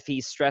if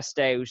he's stressed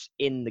out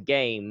in the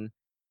game,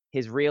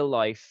 his real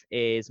life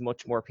is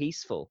much more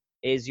peaceful.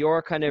 Is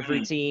your kind of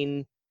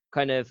routine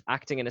kind of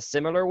acting in a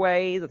similar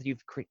way that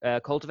you've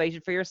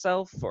cultivated for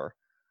yourself, or?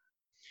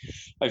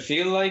 I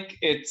feel like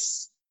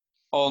it's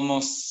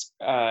almost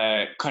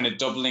kind of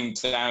doubling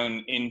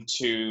down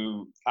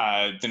into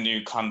the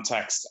new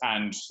context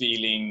and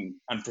feeling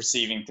and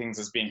perceiving things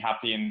as being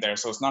happy in there.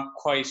 So it's not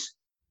quite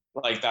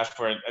like that,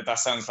 where that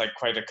sounds like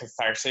quite a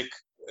cathartic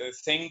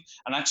thing.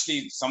 And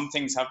actually some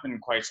things have been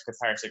quite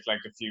cathartic, like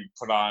if you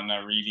put on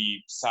a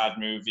really sad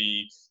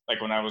movie, like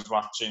when I was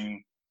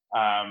watching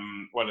a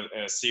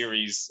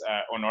series,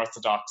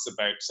 Unorthodox,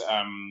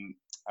 about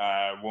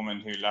a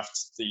woman who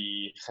left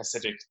the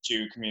Hasidic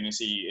Jew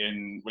community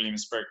in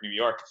Williamsburg, New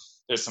York.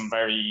 There's some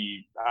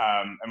very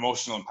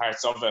emotional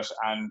parts of it,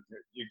 and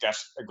you get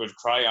a good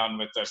cry on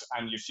with it,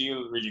 and you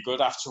feel really good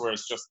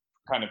afterwards, just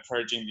kind of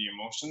purging the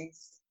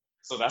emotions.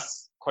 So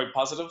that's quite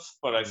positive.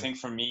 But I think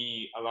for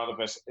me, a lot of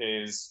it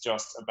is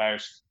just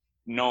about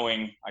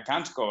knowing I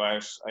can't go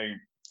out.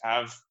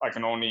 I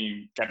can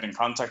only get in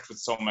contact with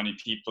so many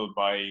people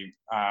by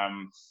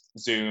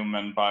Zoom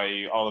and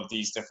by all of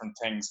these different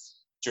things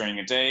during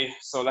a day.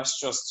 So let's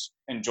just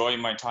enjoy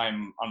my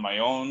time on my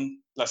own.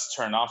 Let's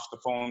turn off the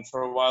phone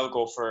for a while,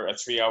 go for a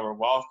 3-hour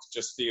walk,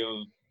 just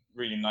feel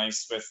really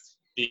nice with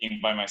being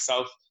by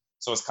myself.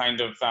 So it's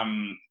kind of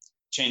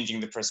changing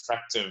the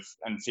perspective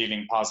and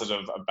feeling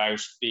positive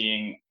about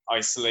being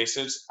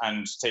isolated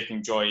and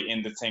taking joy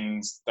in the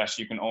things that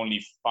you can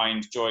only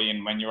find joy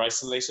in when you're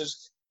isolated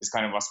is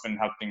kind of what's been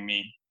helping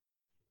me.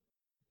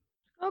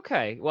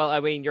 Okay, well, I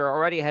mean, you're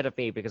already ahead of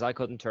me, because I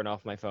couldn't turn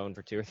off my phone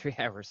for 2 or 3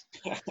 hours.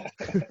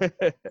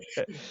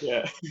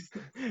 Yeah.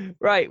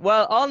 Right,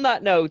 well, on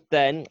that note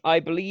then, I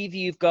believe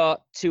you've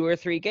got 2 or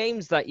 3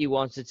 games that you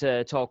wanted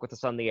to talk with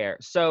us on the air.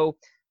 So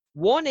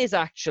one is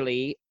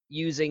actually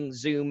using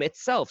Zoom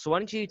itself. So why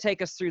don't you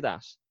take us through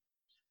that?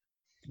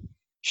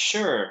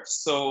 Sure.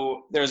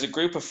 So there's a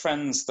group of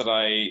friends that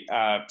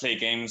I play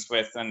games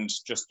with and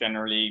just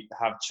generally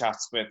have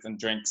chats with and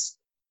drinks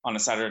on a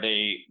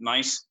Saturday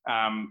night,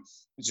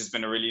 which has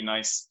been a really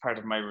nice part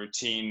of my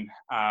routine.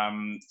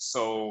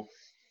 So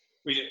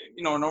we,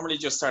 normally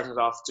just started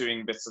off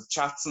doing bits of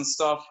chats and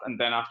stuff. And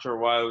then after a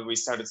while, we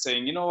started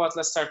saying, you know what,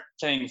 let's start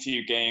playing a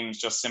few games,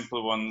 just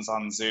simple ones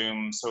on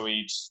Zoom. So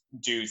we'd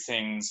do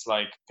things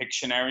like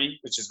Pictionary,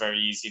 which is very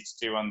easy to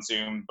do on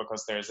Zoom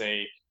because there's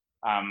a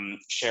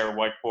share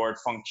whiteboard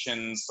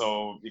function.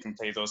 So you can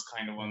play those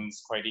kind of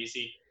ones quite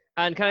easy.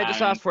 And can I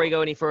just ask before you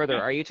go any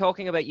further, are you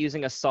talking about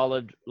using a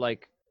solid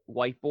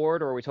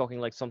whiteboard, or are we talking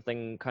like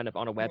something kind of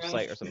on a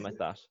website or something like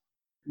that?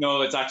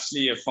 No, it's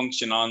actually a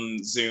function on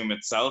Zoom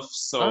itself.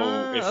 So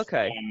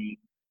okay.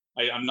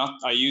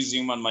 I use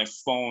Zoom on my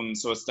phone,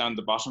 so it's down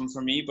the bottom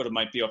for me, but it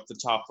might be up the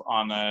top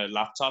on a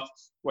laptop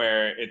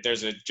where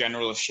there's a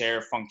general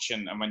share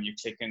function. And when you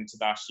click into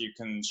that, you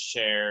can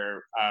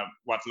share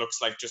what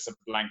looks like just a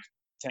blank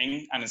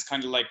thing. And it's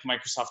kind of like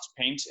Microsoft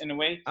Paint in a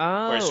way.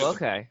 Oh,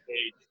 okay.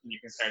 You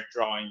can start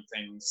drawing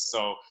things.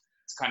 So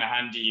it's kind of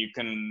handy. You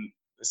can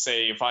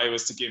say, if I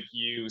was to give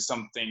you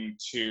something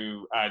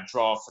to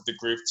draw for the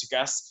group to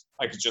guess,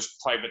 I could just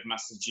private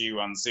message you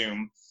on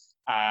Zoom.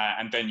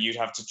 And then you'd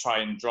have to try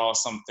and draw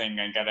something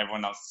and get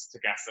everyone else to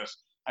guess it.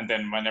 And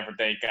then whenever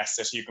they guess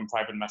it, you can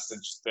private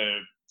message the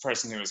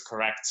person who is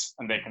correct,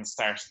 and they can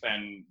start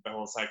then the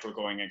whole cycle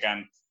going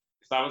again.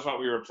 So that was what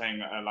we were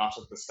playing a lot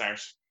at the start.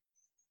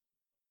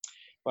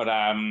 But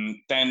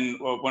then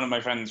one of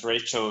my friends,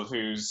 Rachel,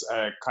 who's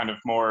kind of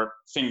more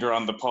finger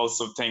on the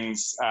pulse of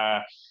things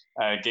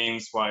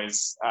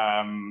games-wise,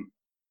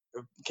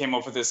 came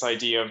up with this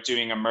idea of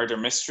doing a murder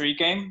mystery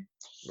game.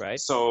 Right.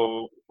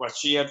 So what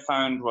she had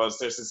found was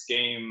there's this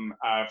game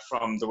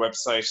from the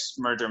website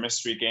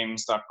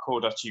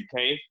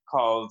murdermysterygames.co.uk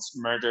called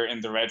Murder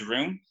in the Red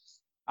Room.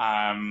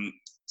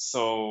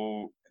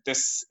 So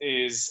this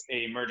is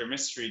a murder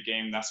mystery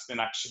game that's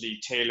been actually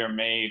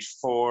tailor-made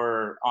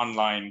for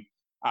online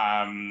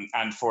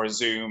and for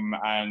Zoom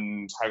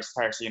and House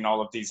Party and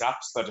all of these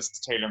apps, that is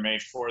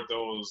tailor-made for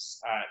those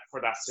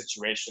for that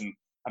situation.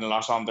 And a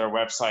lot on their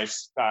website,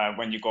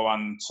 when you go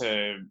on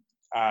to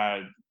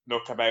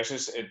look about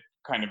it, it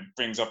kind of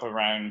brings up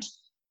around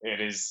it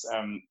is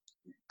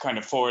kind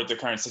of for the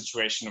current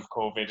situation of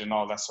COVID and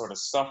all that sort of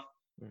stuff.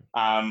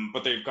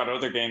 But they've got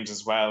other games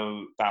as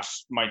well that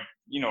might,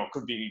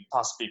 could be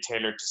possibly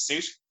tailored to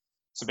suit.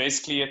 So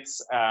basically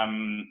it's a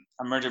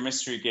murder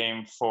mystery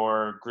game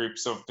for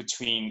groups of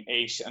between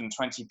 8 and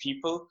 20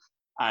 people.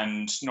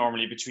 And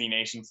normally between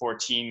 8 and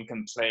 14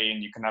 can play,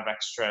 and you can have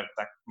extra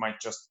that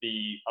might just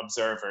be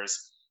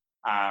observers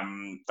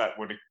that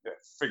would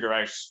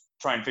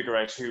try and figure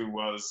out who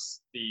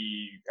was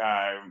the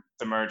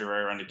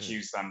murderer and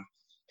accuse them.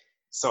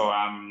 So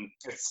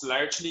it's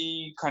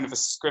largely kind of a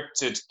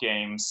scripted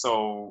game.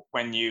 So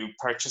when you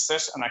purchase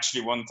it, and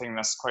actually one thing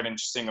that's quite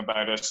interesting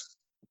about it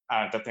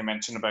that they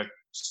mention about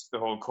the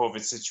whole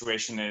COVID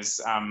situation is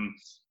the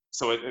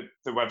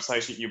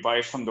website, you buy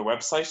it from the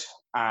website,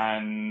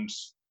 and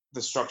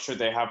the structure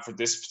they have for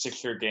this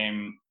particular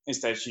game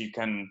is that you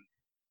can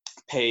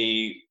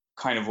pay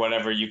kind of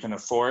whatever you can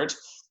afford.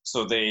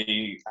 So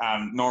they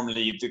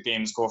normally the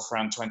games go for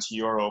around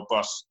 €20,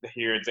 but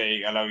here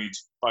they allow you to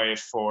buy it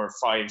for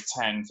 5,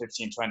 10,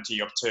 15,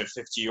 20, up to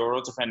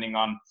 €50, depending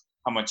on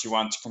how much you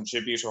want to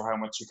contribute or how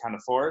much you can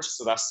afford.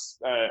 So that's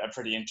a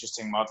pretty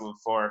interesting model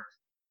for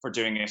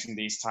doing it in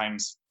these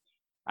times.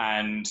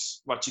 And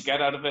what you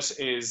get out of it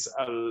is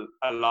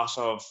a lot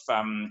of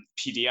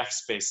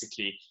PDFs,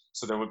 basically.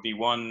 So there would be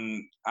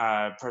one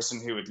person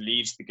who would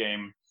lead the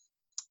game,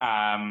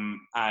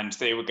 and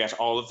they would get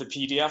all of the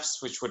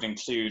PDFs, which would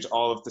include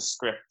all of the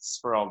scripts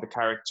for all the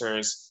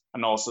characters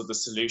and also the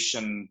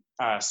solution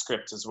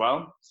script as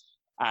well,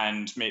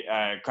 and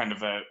kind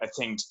of a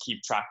thing to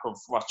keep track of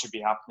what should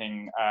be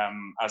happening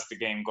as the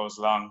game goes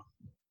along.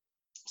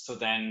 So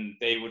then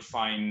they would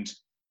find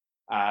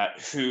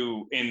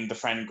who in the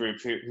friend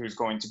group who's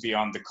going to be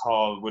on the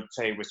call would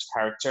play which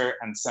character,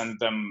 and send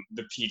them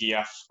the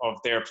PDF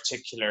of their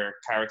particular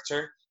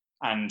character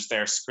and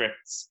their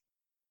scripts.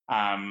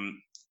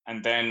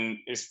 And then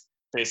it's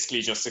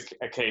basically just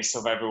a case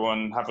of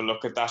everyone have a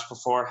look at that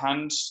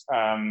beforehand,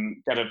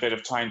 get a bit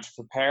of time to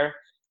prepare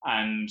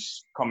and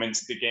come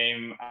into the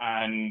game.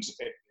 And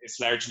it's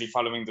largely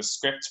following the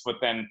script. But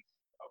then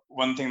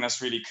one thing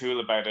that's really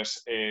cool about it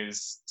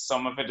is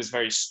some of it is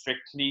very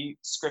strictly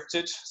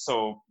scripted.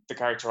 So the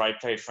character I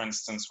played, for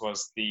instance,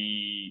 was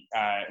the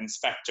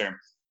inspector.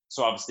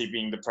 So obviously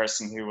being the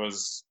person who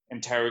was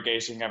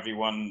interrogating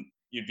everyone,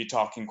 you'd be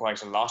talking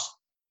quite a lot.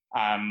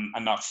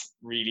 And not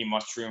really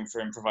much room for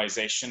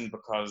improvisation,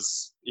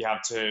 because you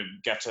have to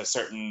get to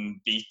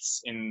certain beats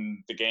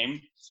in the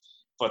game.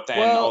 But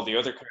then all the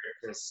other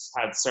characters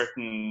had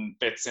certain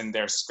bits in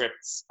their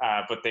scripts,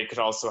 but they could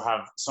also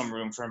have some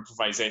room for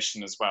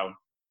improvisation as well.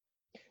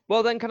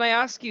 Well, then can I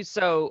ask you,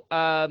 so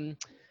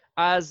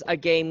as a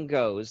game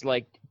goes,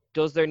 like,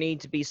 does there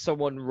need to be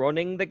someone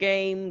running the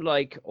game,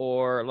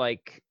 or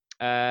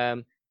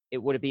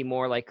would it be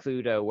more like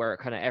Cluedo, where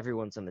kind of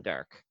everyone's in the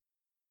dark?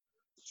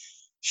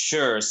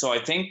 Sure. So I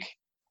think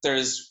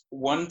there's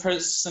one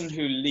person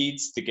who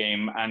leads the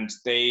game, and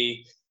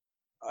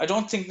I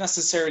don't think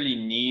necessarily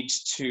need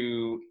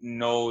to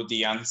know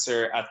the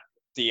answer at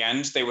the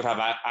end. They would have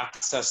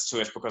access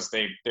to it because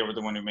they were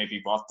the one who maybe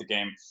bought the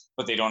game,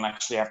 but they don't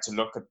actually have to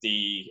look at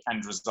the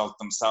end result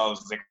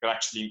themselves. They could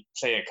actually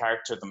play a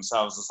character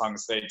themselves, as long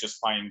as they just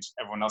find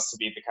everyone else to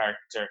be the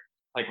character.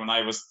 Like when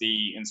I was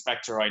the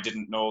inspector, I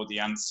didn't know the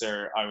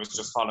answer. I was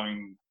just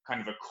following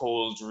kind of a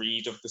cold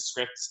read of the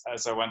script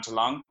as I went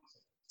along.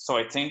 So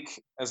I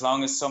think as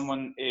long as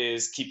someone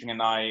is keeping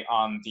an eye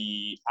on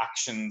the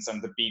actions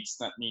and the beats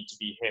that need to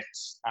be hit,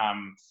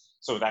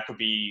 so that could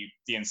be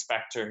the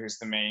inspector, who's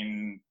the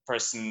main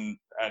person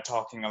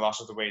talking a lot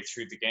of the way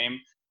through the game,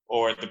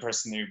 or the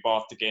person who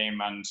bought the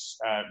game and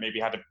maybe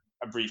had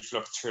a brief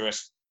look through it.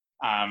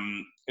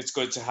 It's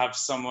good to have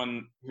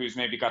someone who's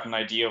maybe got an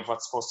idea of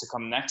what's supposed to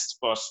come next,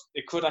 but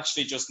it could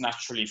actually just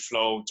naturally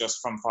flow just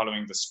from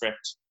following the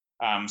script.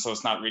 So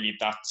it's not really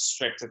that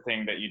strict a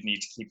thing that you'd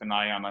need to keep an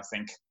eye on, I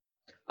think.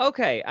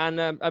 Okay,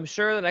 and I'm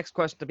sure the next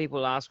question that people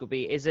will ask will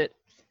be, is it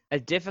a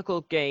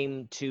difficult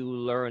game to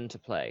learn to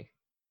play?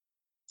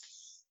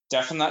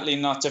 Definitely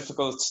not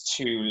difficult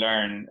to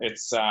learn.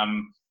 It's, I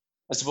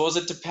suppose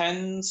it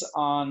depends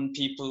on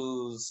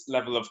people's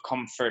level of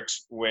comfort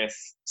with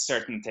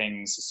certain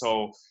things.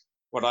 So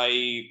what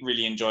I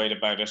really enjoyed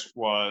about it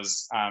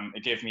was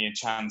it gave me a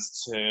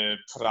chance to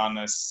put on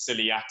a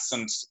silly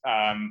accent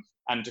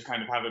and to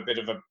kind of have a bit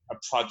of a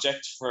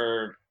project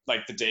for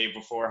like the day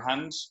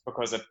beforehand,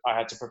 because I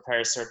had to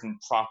prepare certain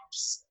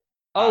props.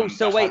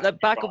 So wait,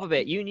 back up a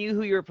bit. You knew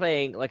who you were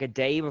playing like a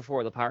day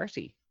before the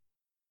party?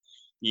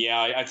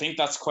 Yeah, I think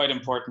that's quite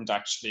important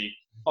actually.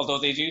 Although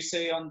they do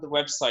say on the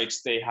website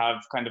they have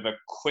kind of a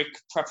quick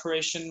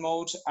preparation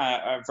mode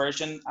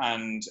version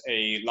and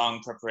a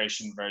long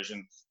preparation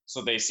version.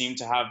 So they seem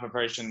to have a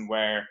version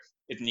where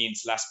it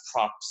needs less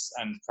props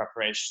and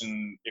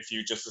preparation. If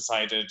you just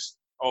decided,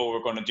 oh,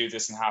 we're going to do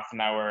this in half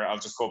an hour, I'll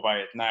just go buy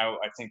it now,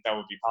 I think that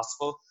would be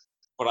possible.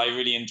 But I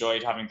really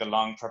enjoyed having the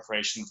long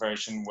preparation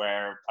version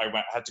where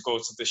had to go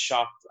to the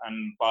shop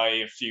and buy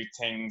a few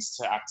things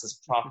to act as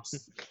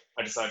props.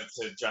 I decided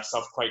to dress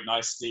up quite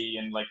nicely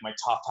in like my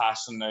top hat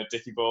and a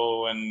dicky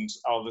bow and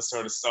all this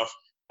sort of stuff,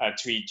 a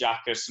tweed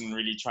jacket, and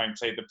really try and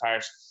play the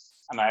part.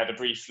 And I had a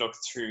brief look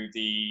through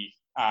the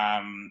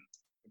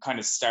kind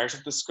of start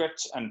of the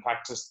script and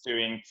practiced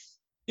doing,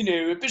 you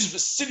know, a bit of a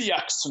silly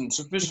accent,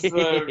 a bit of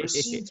a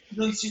received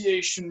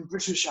pronunciation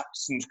British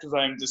accent, because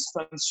I'm this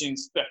fancy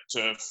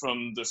inspector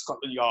from the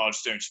Scotland Yard,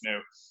 don't you know?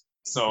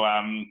 So,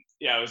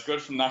 yeah, it was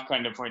good from that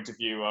kind of point of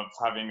view of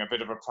having a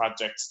bit of a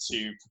project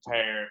to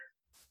prepare.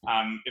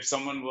 If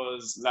someone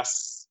was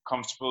less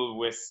comfortable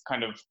with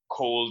kind of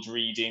cold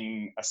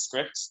reading a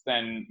script,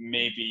 then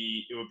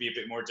maybe it would be a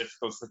bit more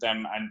difficult for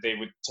them and they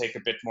would take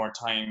a bit more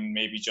time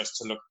maybe just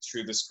to look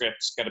through the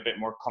script, get a bit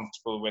more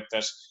comfortable with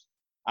it.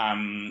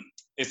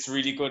 It's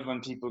really good when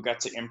people get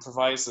to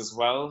improvise as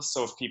well.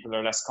 So if people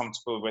are less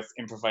comfortable with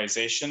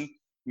improvisation,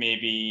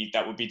 maybe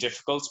that would be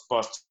difficult.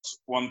 But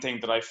one thing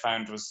that I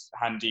found was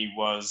handy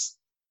was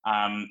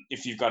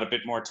if you've got a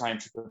bit more time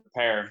to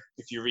prepare,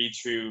 if you read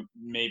through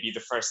maybe the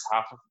first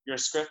half of your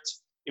script,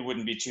 it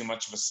wouldn't be too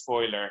much of a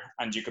spoiler,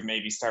 and you could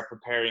maybe start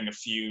preparing a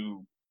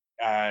few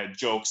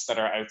jokes that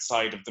are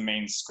outside of the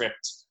main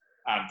script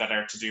that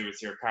are to do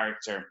with your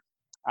character.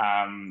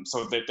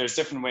 So there's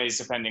different ways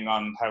depending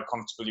on how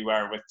comfortable you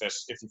are with it.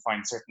 If you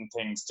find certain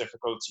things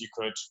difficult, you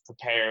could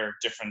prepare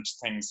different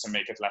things to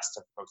make it less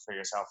difficult for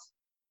yourself.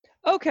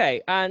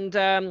 Okay, and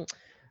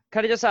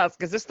can I just ask,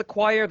 is this the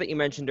choir that you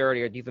mentioned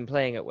earlier that you've been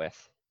playing it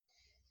with?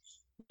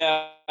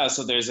 Yeah,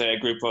 so there's a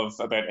group of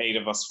about 8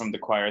 of us from the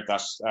choir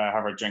that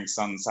have our drinks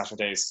on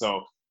Saturdays.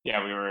 So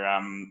yeah, we were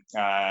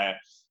a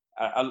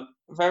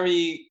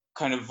very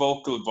kind of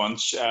vocal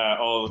bunch,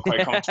 all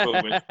quite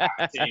comfortable with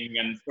acting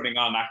and putting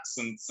on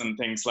accents and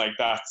things like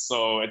that.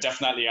 So it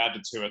definitely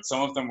added to it.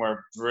 Some of them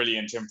were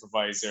brilliant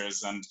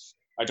improvisers, and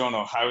I don't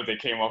know how they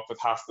came up with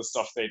half the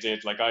stuff they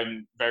did. Like,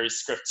 I'm very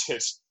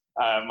scripted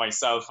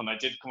myself, and I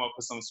did come up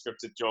with some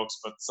scripted jokes,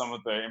 but some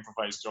of the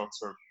improvised jokes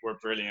were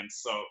brilliant.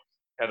 So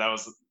yeah,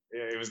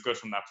 it was good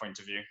from that point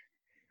of view.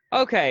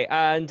 Okay,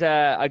 and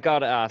I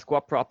gotta ask,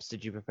 what props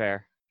did you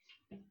prepare?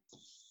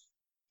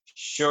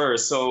 Sure.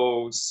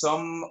 So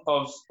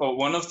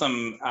one of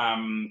them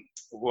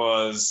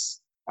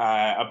was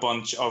a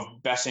bunch of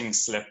betting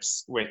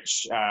slips,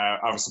 which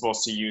I was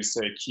supposed to use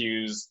to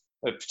accuse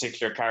a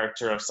particular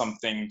character of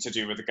something to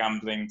do with a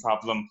gambling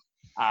problem.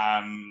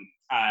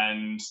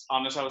 And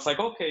on it, I was like,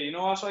 okay, you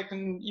know what? I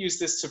can use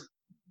this to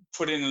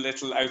put in a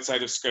little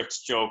outside of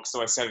script joke.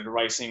 So I started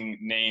writing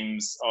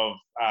names of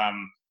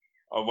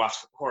what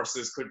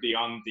horses could be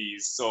on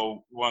these.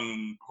 So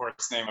one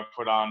horse name I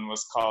put on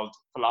was called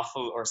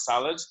Falafel or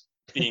Salad,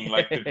 being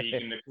like the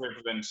vegan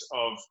equivalent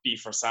of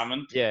beef or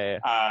salmon. Yeah.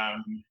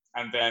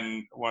 And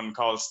then one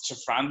called To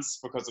France,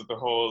 because of the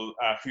whole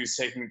Who's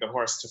Taking the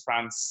Horse to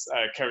France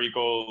Kerry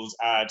Gold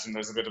ad, and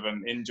there's a bit of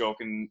an in-joke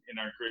in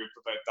our group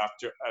about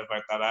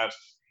that ad.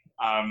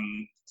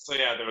 So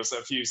yeah, there was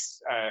a few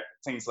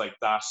things like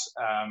that.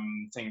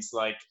 Things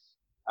like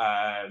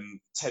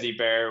teddy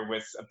bear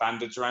with a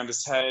bandage around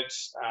his head.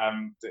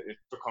 It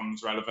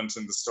becomes relevant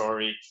in the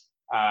story.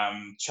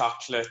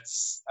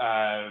 Chocolates,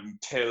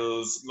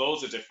 pills,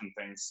 loads of different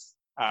things.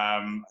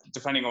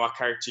 Depending on what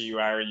character you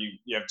are, you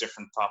have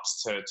different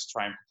props to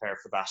try and prepare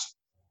for that.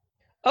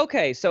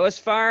 Okay, so as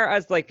far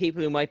as like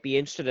people who might be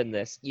interested in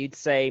this, you'd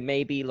say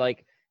maybe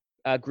like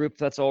a group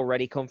that's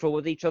already comfortable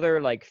with each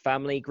other, like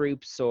family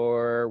groups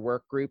or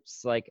work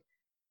groups, like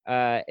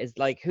is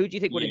like, who do you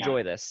think would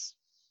enjoy this?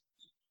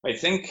 I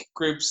think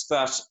groups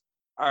that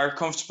are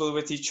comfortable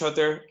with each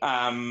other,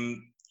 but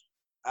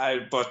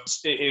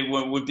it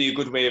would be a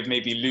good way of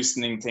maybe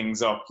loosening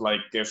things up.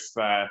 Like if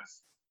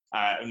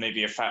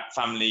maybe a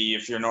family,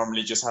 if you're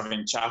normally just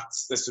having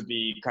chats, this would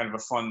be kind of a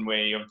fun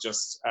way of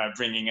just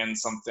bringing in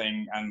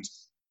something and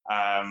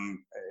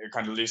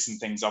kind of loosen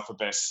things up a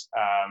bit.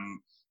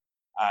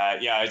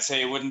 Yeah, I'd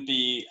say it wouldn't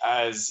be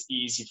as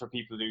easy for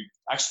people who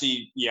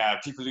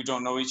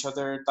don't know each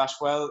other that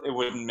well. It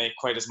wouldn't make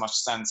quite as much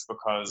sense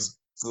because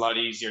it's a lot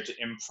easier to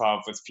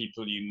improv with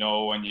people you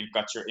know, and you've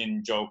got your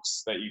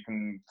in-jokes that you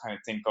can kind of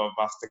think of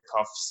off the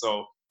cuff. So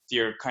if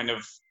you're kind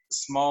of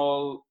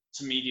small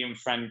to medium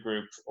friend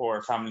group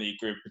or family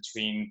group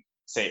between,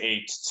 say,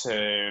 8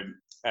 to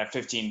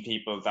 15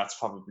 people, that's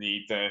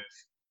probably the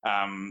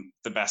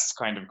best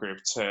kind of group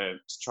to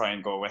try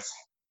and go with.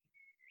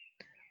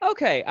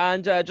 Okay,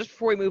 and just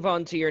before we move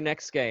on to your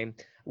next game,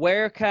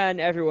 where can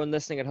everyone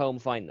listening at home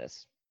find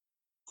this?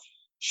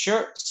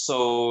 Sure.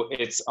 So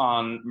it's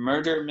on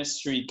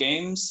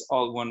murdermysterygames,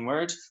 all one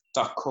word,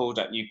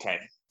 .co.uk.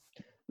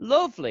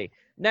 Lovely.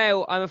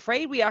 Now, I'm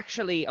afraid we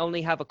actually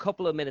only have a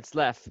couple of minutes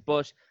left,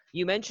 but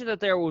you mentioned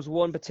that there was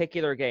one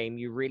particular game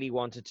you really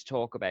wanted to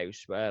talk about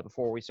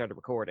before we started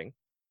recording.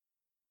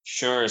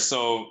 Sure.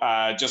 So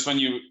just when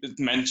you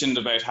mentioned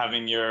about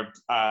having your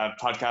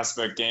podcast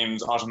about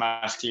games,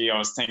 automatically I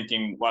was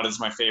thinking, what is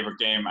my favorite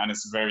game? And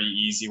it's a very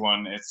easy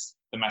one. It's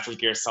the Metal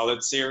Gear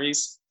Solid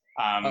series.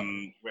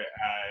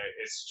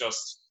 It's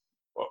just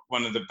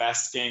one of the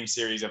best game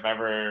series I've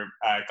ever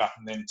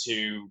gotten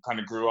into. Kind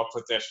of grew up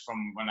with it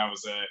from when I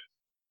was a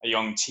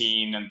young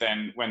teen, and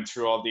then went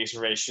through all the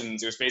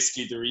iterations. It was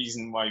basically the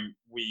reason why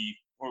we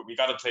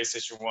got a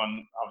PlayStation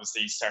 1,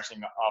 obviously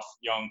starting off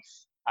young.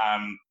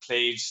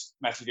 Played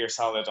Metal Gear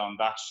Solid on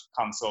that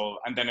console,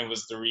 and then it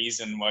was the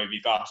reason why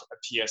we got a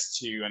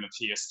PS2 and a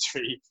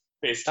PS3,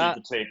 basically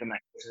to play the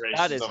next iterations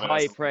That is of it.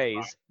 high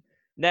praise.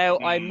 Now,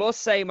 I must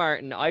say,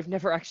 Martin, I've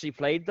never actually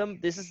played them.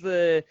 This is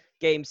the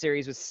game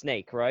series with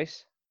Snake, right?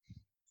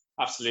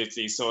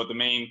 Absolutely. So the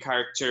main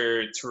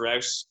character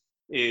throughout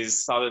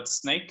is Solid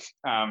Snake,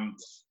 and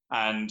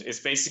it's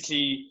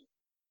basically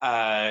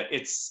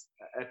it's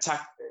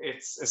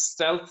a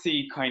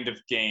stealthy kind of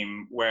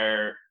game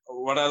where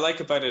what I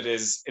like about it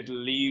is it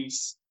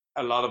leaves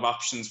a lot of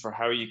options for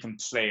how you can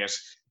play it.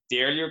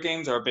 The earlier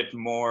games are a bit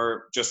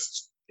more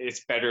just,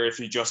 it's better if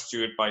you just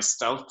do it by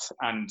stealth,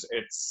 and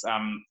it's a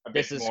bit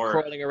This is more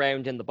crawling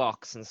around in the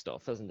box and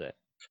stuff, isn't it?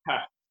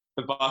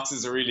 The box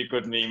is a really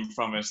good meme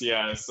from it,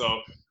 yeah.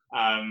 So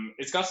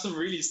it's got some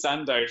really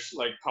standout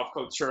like pop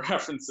culture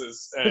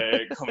references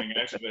coming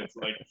out of it,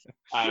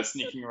 like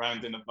sneaking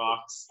around in a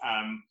box.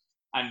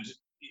 And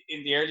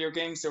in the earlier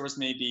games, there was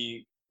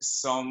maybe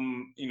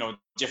some,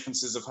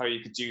 differences of how you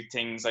could do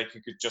things. Like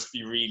you could just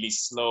be really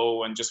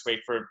slow and just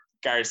wait for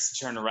guards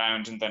to turn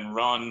around and then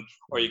run,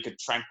 or you could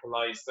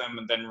tranquilize them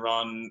and then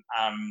run,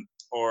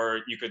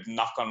 or you could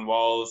knock on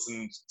walls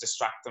and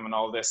distract them and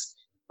all this.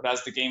 But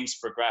as the games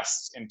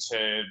progressed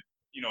into,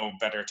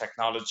 better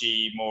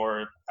technology,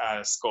 more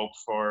scope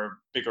for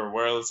bigger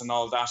worlds and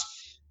all that,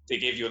 they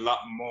gave you a lot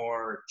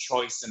more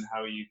choice in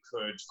how you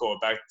could go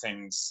about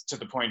things, to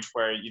the point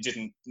where you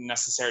didn't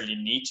necessarily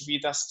need to be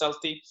that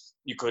stealthy.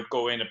 You could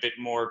go in a bit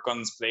more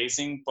guns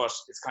blazing, but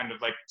it's kind of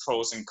like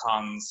pros and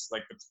cons.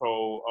 Like the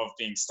pro of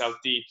being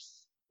stealthy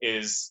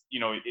is,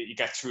 you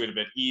get through it a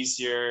bit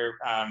easier,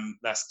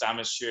 less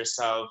damage to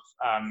yourself.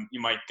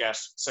 You might get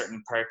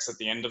certain perks at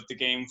the end of the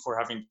game for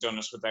having done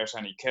it without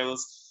any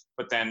kills.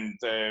 But then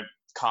the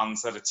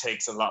cons that it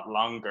takes a lot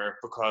longer,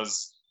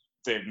 because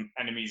the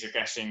enemies are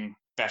getting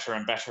better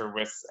and better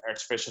with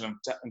artificial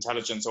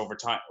intelligence over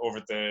time,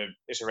 over the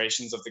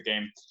iterations of the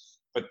game.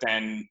 But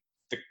then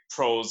the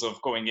pros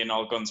of going in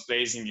all guns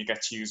blazing, you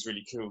get to use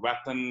really cool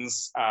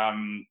weapons.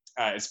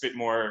 It's a bit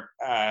more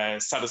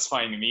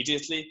satisfying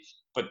immediately.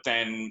 But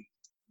then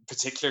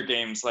particular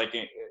games, like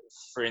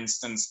for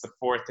instance, the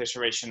fourth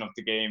iteration of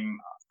the game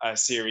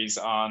series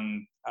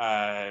on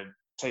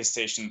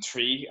PlayStation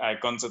 3,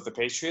 Guns of the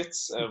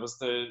Patriots was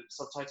the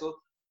subtitle.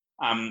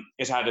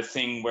 It had a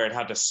thing where it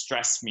had a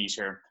stress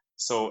meter.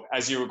 So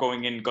as you were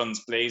going in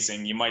guns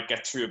blazing, you might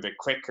get through a bit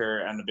quicker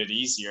and a bit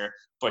easier,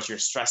 but your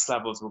stress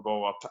levels will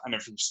go up. And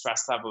if your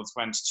stress levels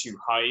went too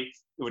high,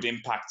 it would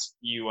impact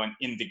you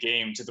in the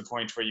game, to the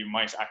point where you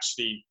might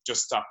actually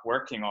just stop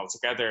working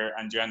altogether,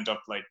 and you end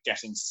up like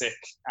getting sick,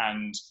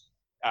 and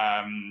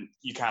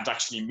you can't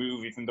actually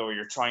move, even though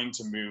you're trying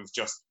to move.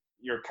 Just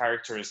your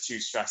character is too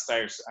stressed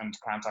out and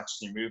can't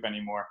actually move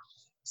anymore.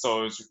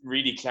 So it's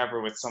really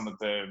clever with some of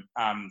the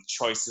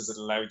choices it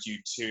allowed you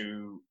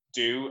to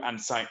do, and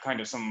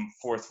kind of some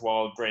fourth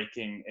wall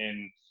breaking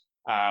in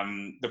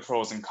the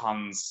pros and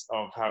cons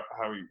of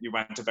how you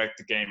went about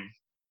the game.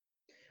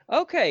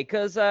 Okay,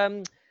 because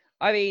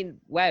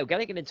wow,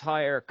 getting an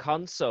entire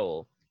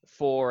console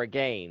for a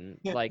game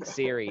like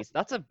series,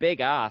 that's a big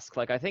ask.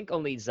 Like I think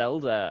only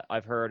Zelda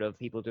I've heard of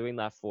people doing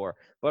that for.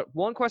 But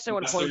one question I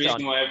want to point on. That's the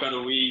reason why I've got a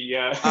Wii,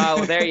 yeah.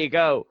 Oh, there you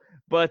go.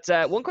 But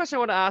one question I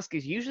want to ask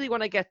is, usually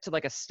when I get to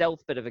like a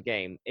stealth bit of a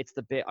game, it's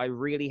the bit I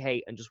really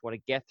hate and just want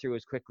to get through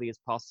as quickly as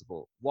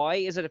possible. Why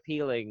is it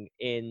appealing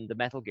in the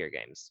Metal Gear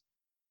games?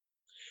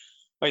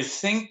 I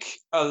think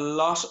a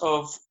lot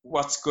of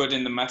what's good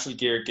in the Metal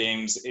Gear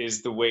games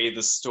is the way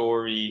the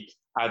story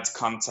adds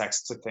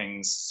context to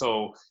things.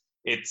 So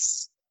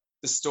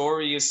the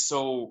story is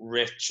so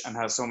rich and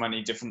has so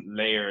many different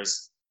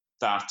layers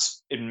that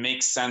it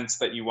makes sense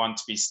that you want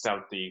to be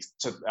stealthy.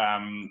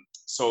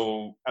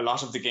 So a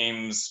lot of the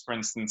games, for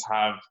instance,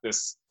 have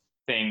this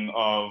thing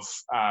of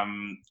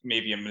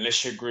maybe a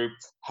militia group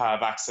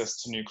have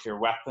access to nuclear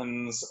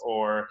weapons,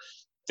 or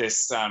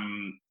this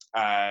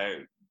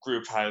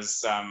group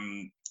has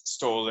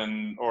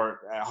stolen or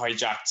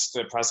hijacked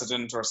the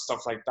president or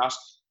stuff like that.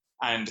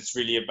 And it's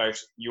really about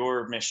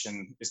your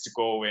mission is to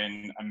go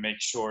in and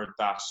make sure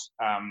that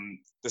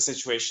the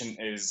situation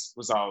is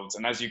resolved.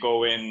 And as you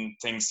go in,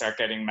 things start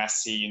getting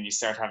messy and you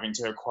start having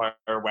to acquire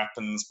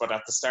weapons. But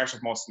at the start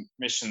of most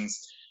missions,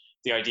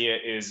 the idea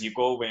is you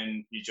go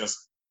in, you just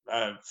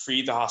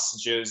free the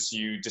hostages,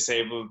 you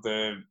disable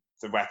the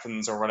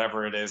weapons or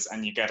whatever it is,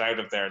 and you get out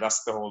of there.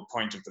 That's the whole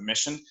point of the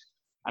mission.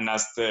 And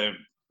as the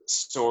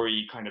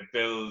story kind of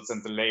builds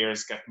and the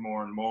layers get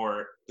more and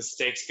more, the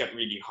stakes get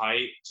really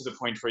high to the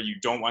point where you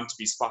don't want to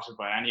be spotted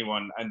by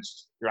anyone, and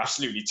you're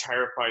absolutely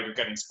terrified of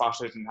getting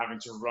spotted and having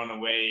to run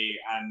away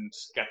and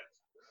get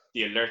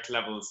the alert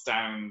levels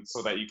down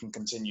so that you can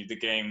continue the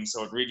game.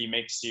 So it really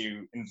makes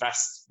you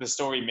the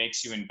story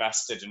makes you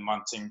invested in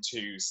wanting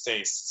to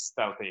stay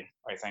stealthy,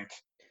 I think.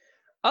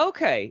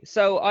 Okay,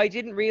 so I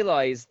didn't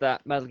realize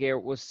that Metal Gear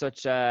was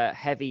such a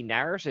heavy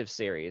narrative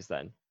series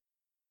then.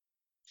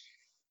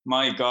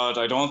 My God,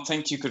 I don't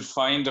think you could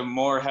find a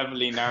more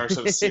heavily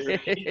narrative series.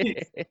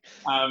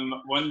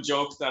 One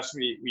joke that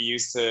we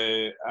used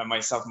to,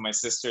 myself and my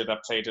sister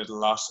that played it a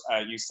lot,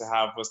 used to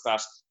have was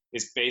that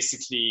it's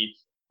basically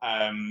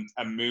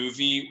a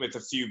movie with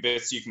a few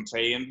bits you can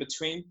play in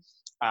between,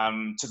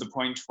 to the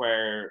point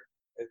where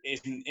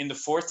in the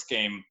fourth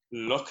game,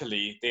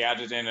 luckily, they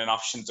added in an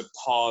option to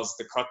pause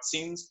the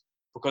cutscenes,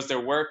 because there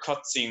were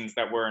cutscenes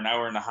that were an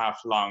hour and a half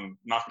long,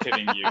 not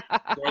kidding you.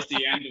 Towards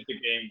the end of the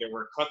game, there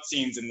were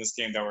cutscenes in this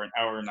game that were an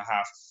hour and a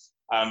half.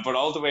 But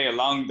all the way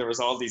along, there was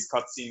all these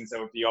cutscenes that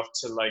would be up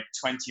to like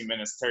 20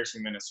 minutes, 30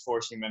 minutes,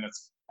 40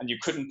 minutes, and you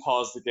couldn't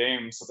pause the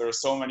game. So there were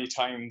so many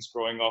times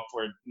growing up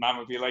where Mom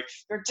would be like,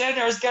 "Your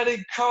dinner's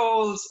getting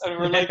cold," and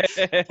we're like,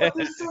 "But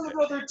there's still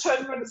another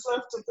 10 minutes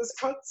left of this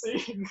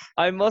cutscene."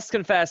 I must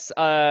confess,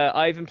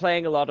 I've been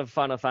playing a lot of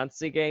Final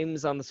Fantasy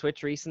games on the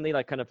Switch recently,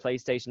 like kind of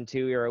PlayStation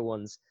 2 era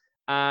ones.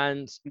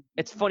 And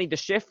it's funny, the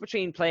shift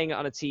between playing it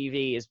on a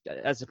TV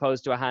as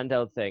opposed to a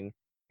handheld thing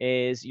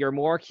is you're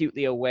more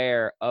acutely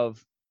aware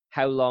of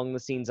how long the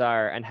scenes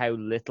are and how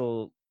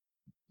little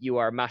you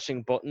are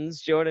mashing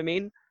buttons. Do you know what I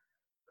mean?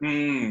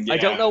 Yeah. I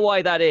don't know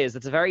why that is.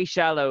 It's a very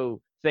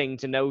shallow thing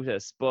to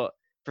notice, but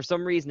for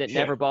some reason it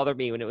never bothered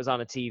me when it was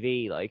on a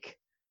TV. Like,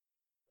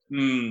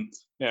 yeah,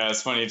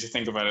 it's funny to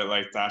think about it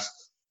like that.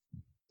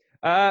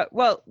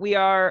 Well, we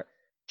are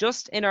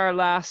just in our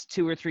last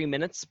 2 or 3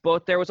 minutes,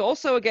 but there was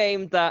also a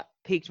game that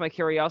piqued my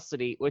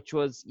curiosity, which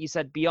was, you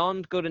said,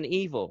 Beyond Good and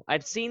Evil.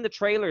 I'd seen the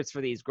trailers for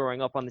these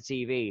growing up on the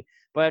TV,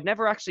 but I've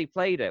never actually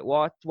played it.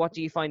 What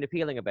do you find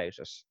appealing about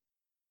it?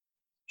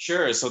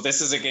 Sure. So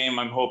this is a game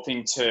I'm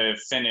hoping to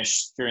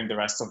finish during the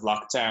rest of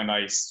lockdown.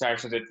 I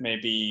started it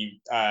maybe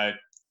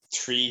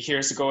 3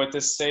 years ago at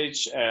this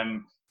stage,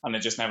 and I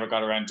just never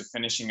got around to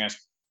finishing it.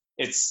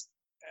 It's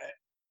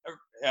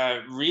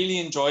really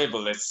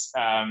enjoyable. It's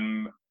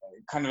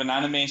kind of an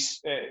animate.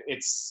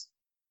 It's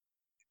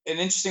an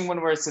interesting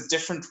one where it's a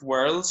different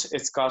world.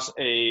 It's got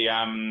a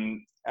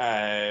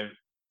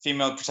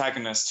female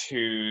protagonist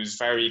who's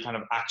very kind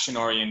of action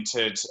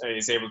oriented,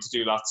 is able to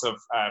do lots of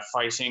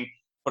fighting,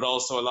 but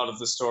also a lot of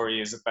the story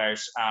is about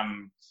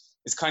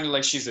it's kind of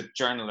like she's a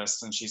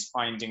journalist and she's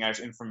finding out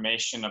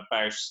information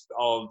about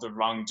all the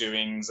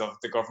wrongdoings of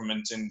the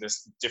government in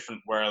this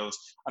different world.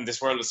 And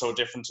this world is so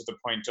different to the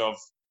point of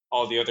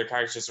all the other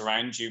characters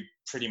around you.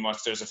 Pretty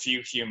much there's a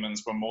few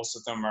humans, but most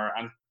of them are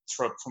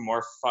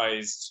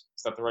anthropomorphized.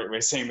 Is that the right way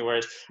of saying the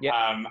word?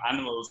 Yeah.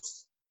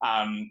 Animals.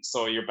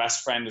 So your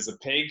best friend is a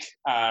pig,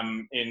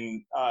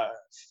 in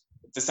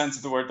the sense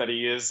of the word that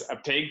he is a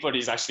pig, but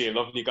he's actually a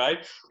lovely guy.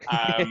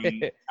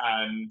 And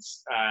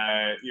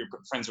you're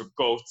friends with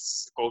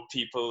goats, goat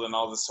people, and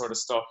all this sort of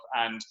stuff.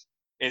 And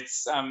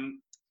it's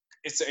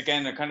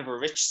again a kind of a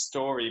rich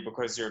story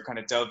because you're kind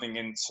of delving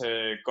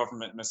into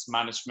government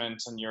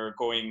mismanagement and you're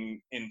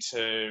going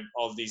into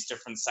all these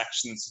different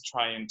sections to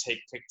try and take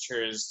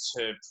pictures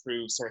to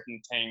prove certain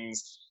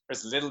things.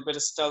 There's a little bit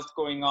of stealth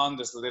going on.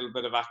 There's a little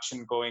bit of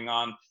action going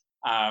on.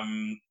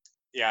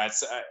 Yeah,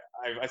 it's.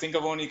 I think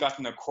I've only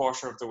gotten a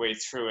quarter of the way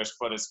through it,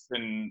 but it's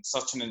been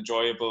such an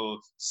enjoyable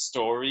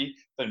story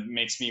that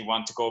makes me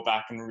want to go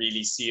back and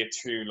really see it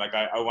through. Like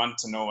I want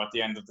to know what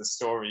the end of the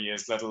story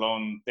is, let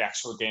alone the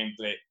actual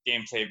gameplay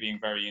being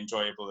very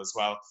enjoyable as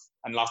well.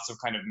 And lots of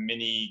kind of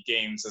mini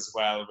games as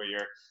well, where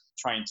you're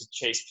trying to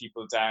chase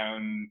people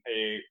down,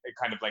 a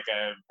kind of like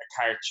a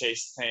car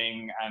chase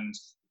thing, and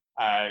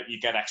you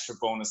get extra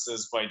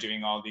bonuses by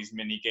doing all these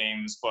mini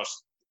games. But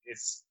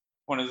it's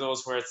one of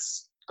those where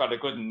it's got a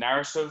good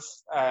narrative,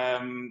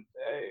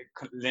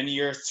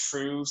 linear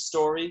through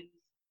story,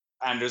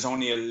 and there's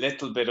only a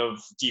little bit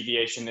of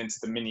deviation into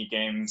the mini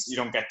games. You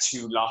don't get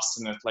too lost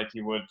in it like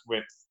you would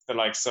with the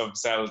likes of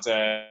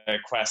Zelda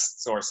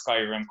quests or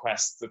Skyrim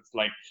quests. It's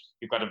like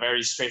you've got a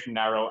very straight and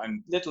narrow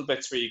and little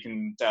bits where you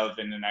can delve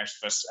in and out of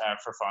it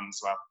for fun as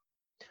well.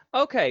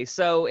 Okay,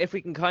 so if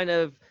we can kind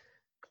of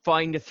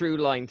find a through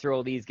line through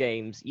all these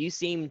games, you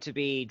seem to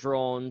be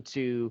drawn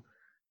to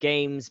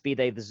games, be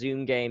they the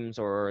Zoom games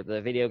or the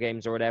video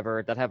games or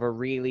whatever, that have a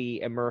really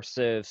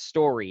immersive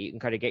story you can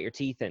kind of get your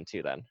teeth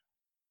into then.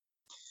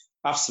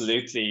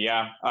 Absolutely,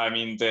 yeah. I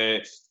mean,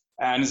 and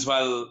as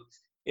well,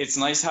 it's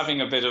nice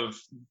having a bit of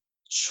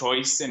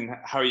choice in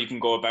how you can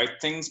go about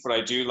things, but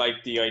I do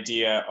like the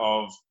idea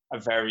of a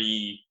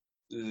very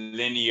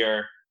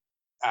linear,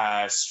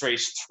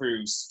 straight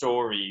through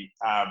story,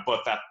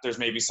 but that there's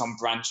maybe some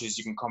branches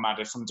you can come at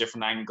it from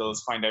different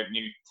angles, find out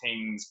new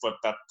things, but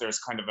that there's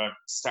kind of a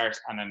start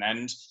and an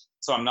end.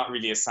 So I'm not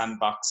really a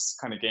sandbox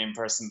kind of game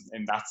person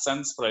in that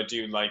sense, but I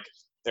do like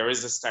there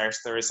is a start,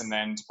 there is an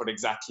end, but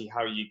exactly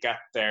how you get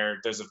there,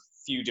 there's a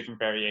few different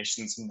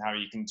variations in how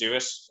you can do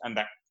it, and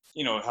that,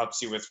 you know,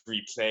 helps you with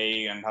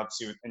replay and helps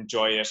you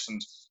enjoy it,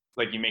 and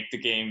like you make the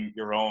game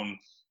your own.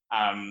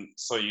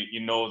 So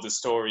you know the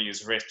story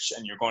is rich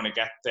and you're going to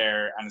get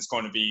there and it's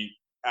going to be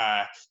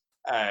a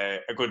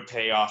good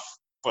payoff,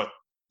 but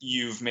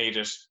you've made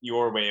it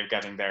your way of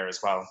getting there as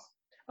well.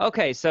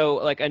 Okay, so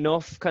like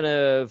enough kind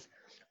of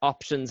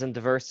options and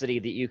diversity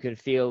that you can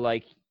feel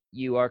like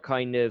you are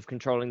kind of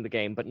controlling the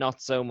game, but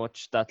not so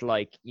much that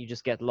like you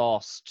just get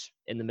lost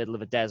in the middle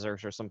of a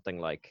desert or something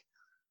like.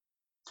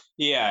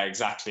 Yeah,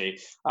 exactly.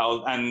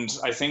 And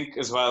I think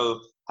as well,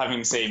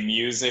 having, say,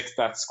 music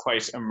that's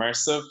quite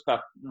immersive,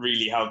 that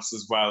really helps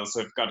as well.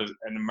 So I've got an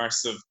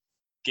immersive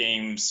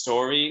game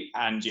story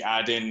and you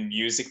add in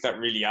music that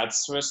really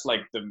adds to it.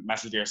 Like the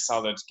Metal Gear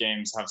Solid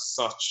games have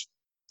such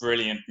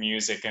brilliant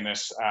music in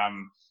it,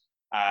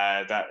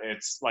 that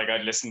it's like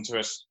I'd listen to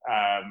it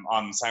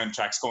on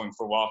soundtracks going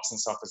for walks and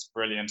stuff. It's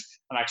brilliant.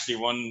 And actually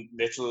one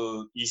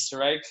little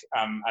Easter egg,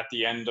 at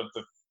the end of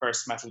the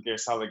first Metal Gear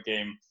Solid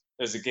game,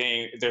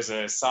 there's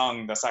a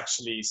song that's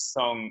actually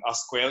sung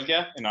Os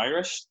Gaeilge in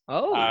Irish.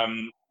 Oh. I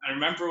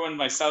remember when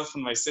myself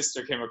and my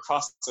sister came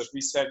across it,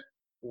 we said,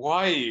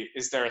 why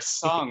is there a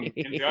song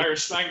in the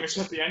Irish language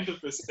at the end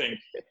of this thing?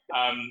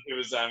 It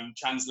was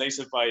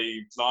translated by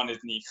Bláthnaid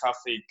Ní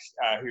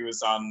Chafaigh, who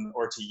was on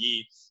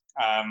RTE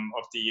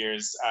of the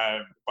years,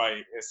 by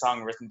a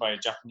song written by a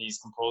Japanese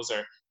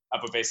composer,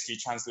 but basically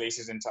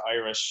translated into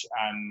Irish.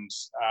 And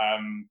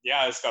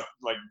yeah, it's got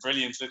like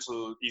brilliant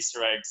little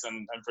Easter eggs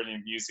and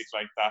brilliant music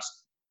like that.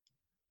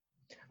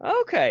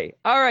 Okay.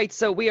 All right.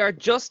 So we are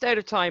just out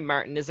of time,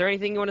 Martin. Is there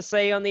anything you want to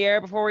say on the air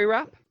before we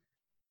wrap?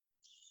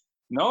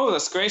 No,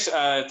 that's great.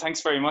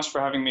 Thanks very much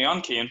for having me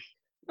on, Cian.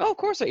 Oh, of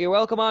course. You're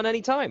welcome on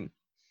anytime.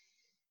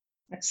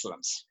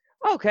 Excellent.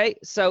 Okay.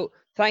 So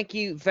thank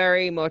you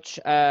very much,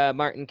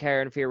 Martin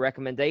Cairn, for your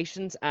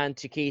recommendations, and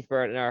to Keith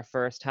Burt in our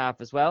first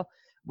half as well.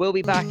 We'll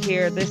be back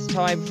here this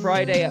time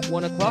Friday at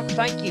 1 o'clock.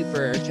 Thank you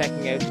for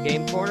checking out the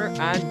Game Corner,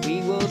 and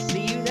we will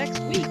see you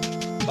next week.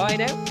 Bye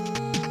now.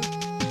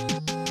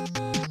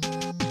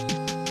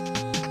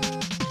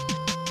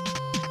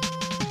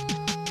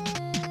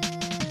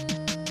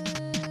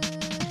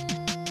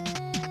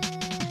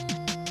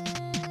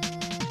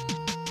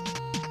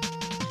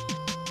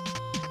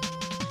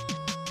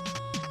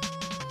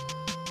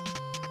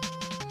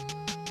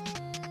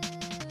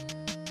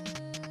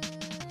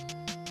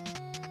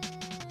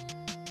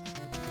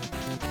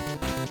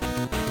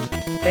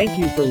 Thank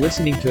you for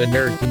listening to a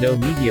Nerd to Know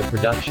Media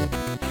production.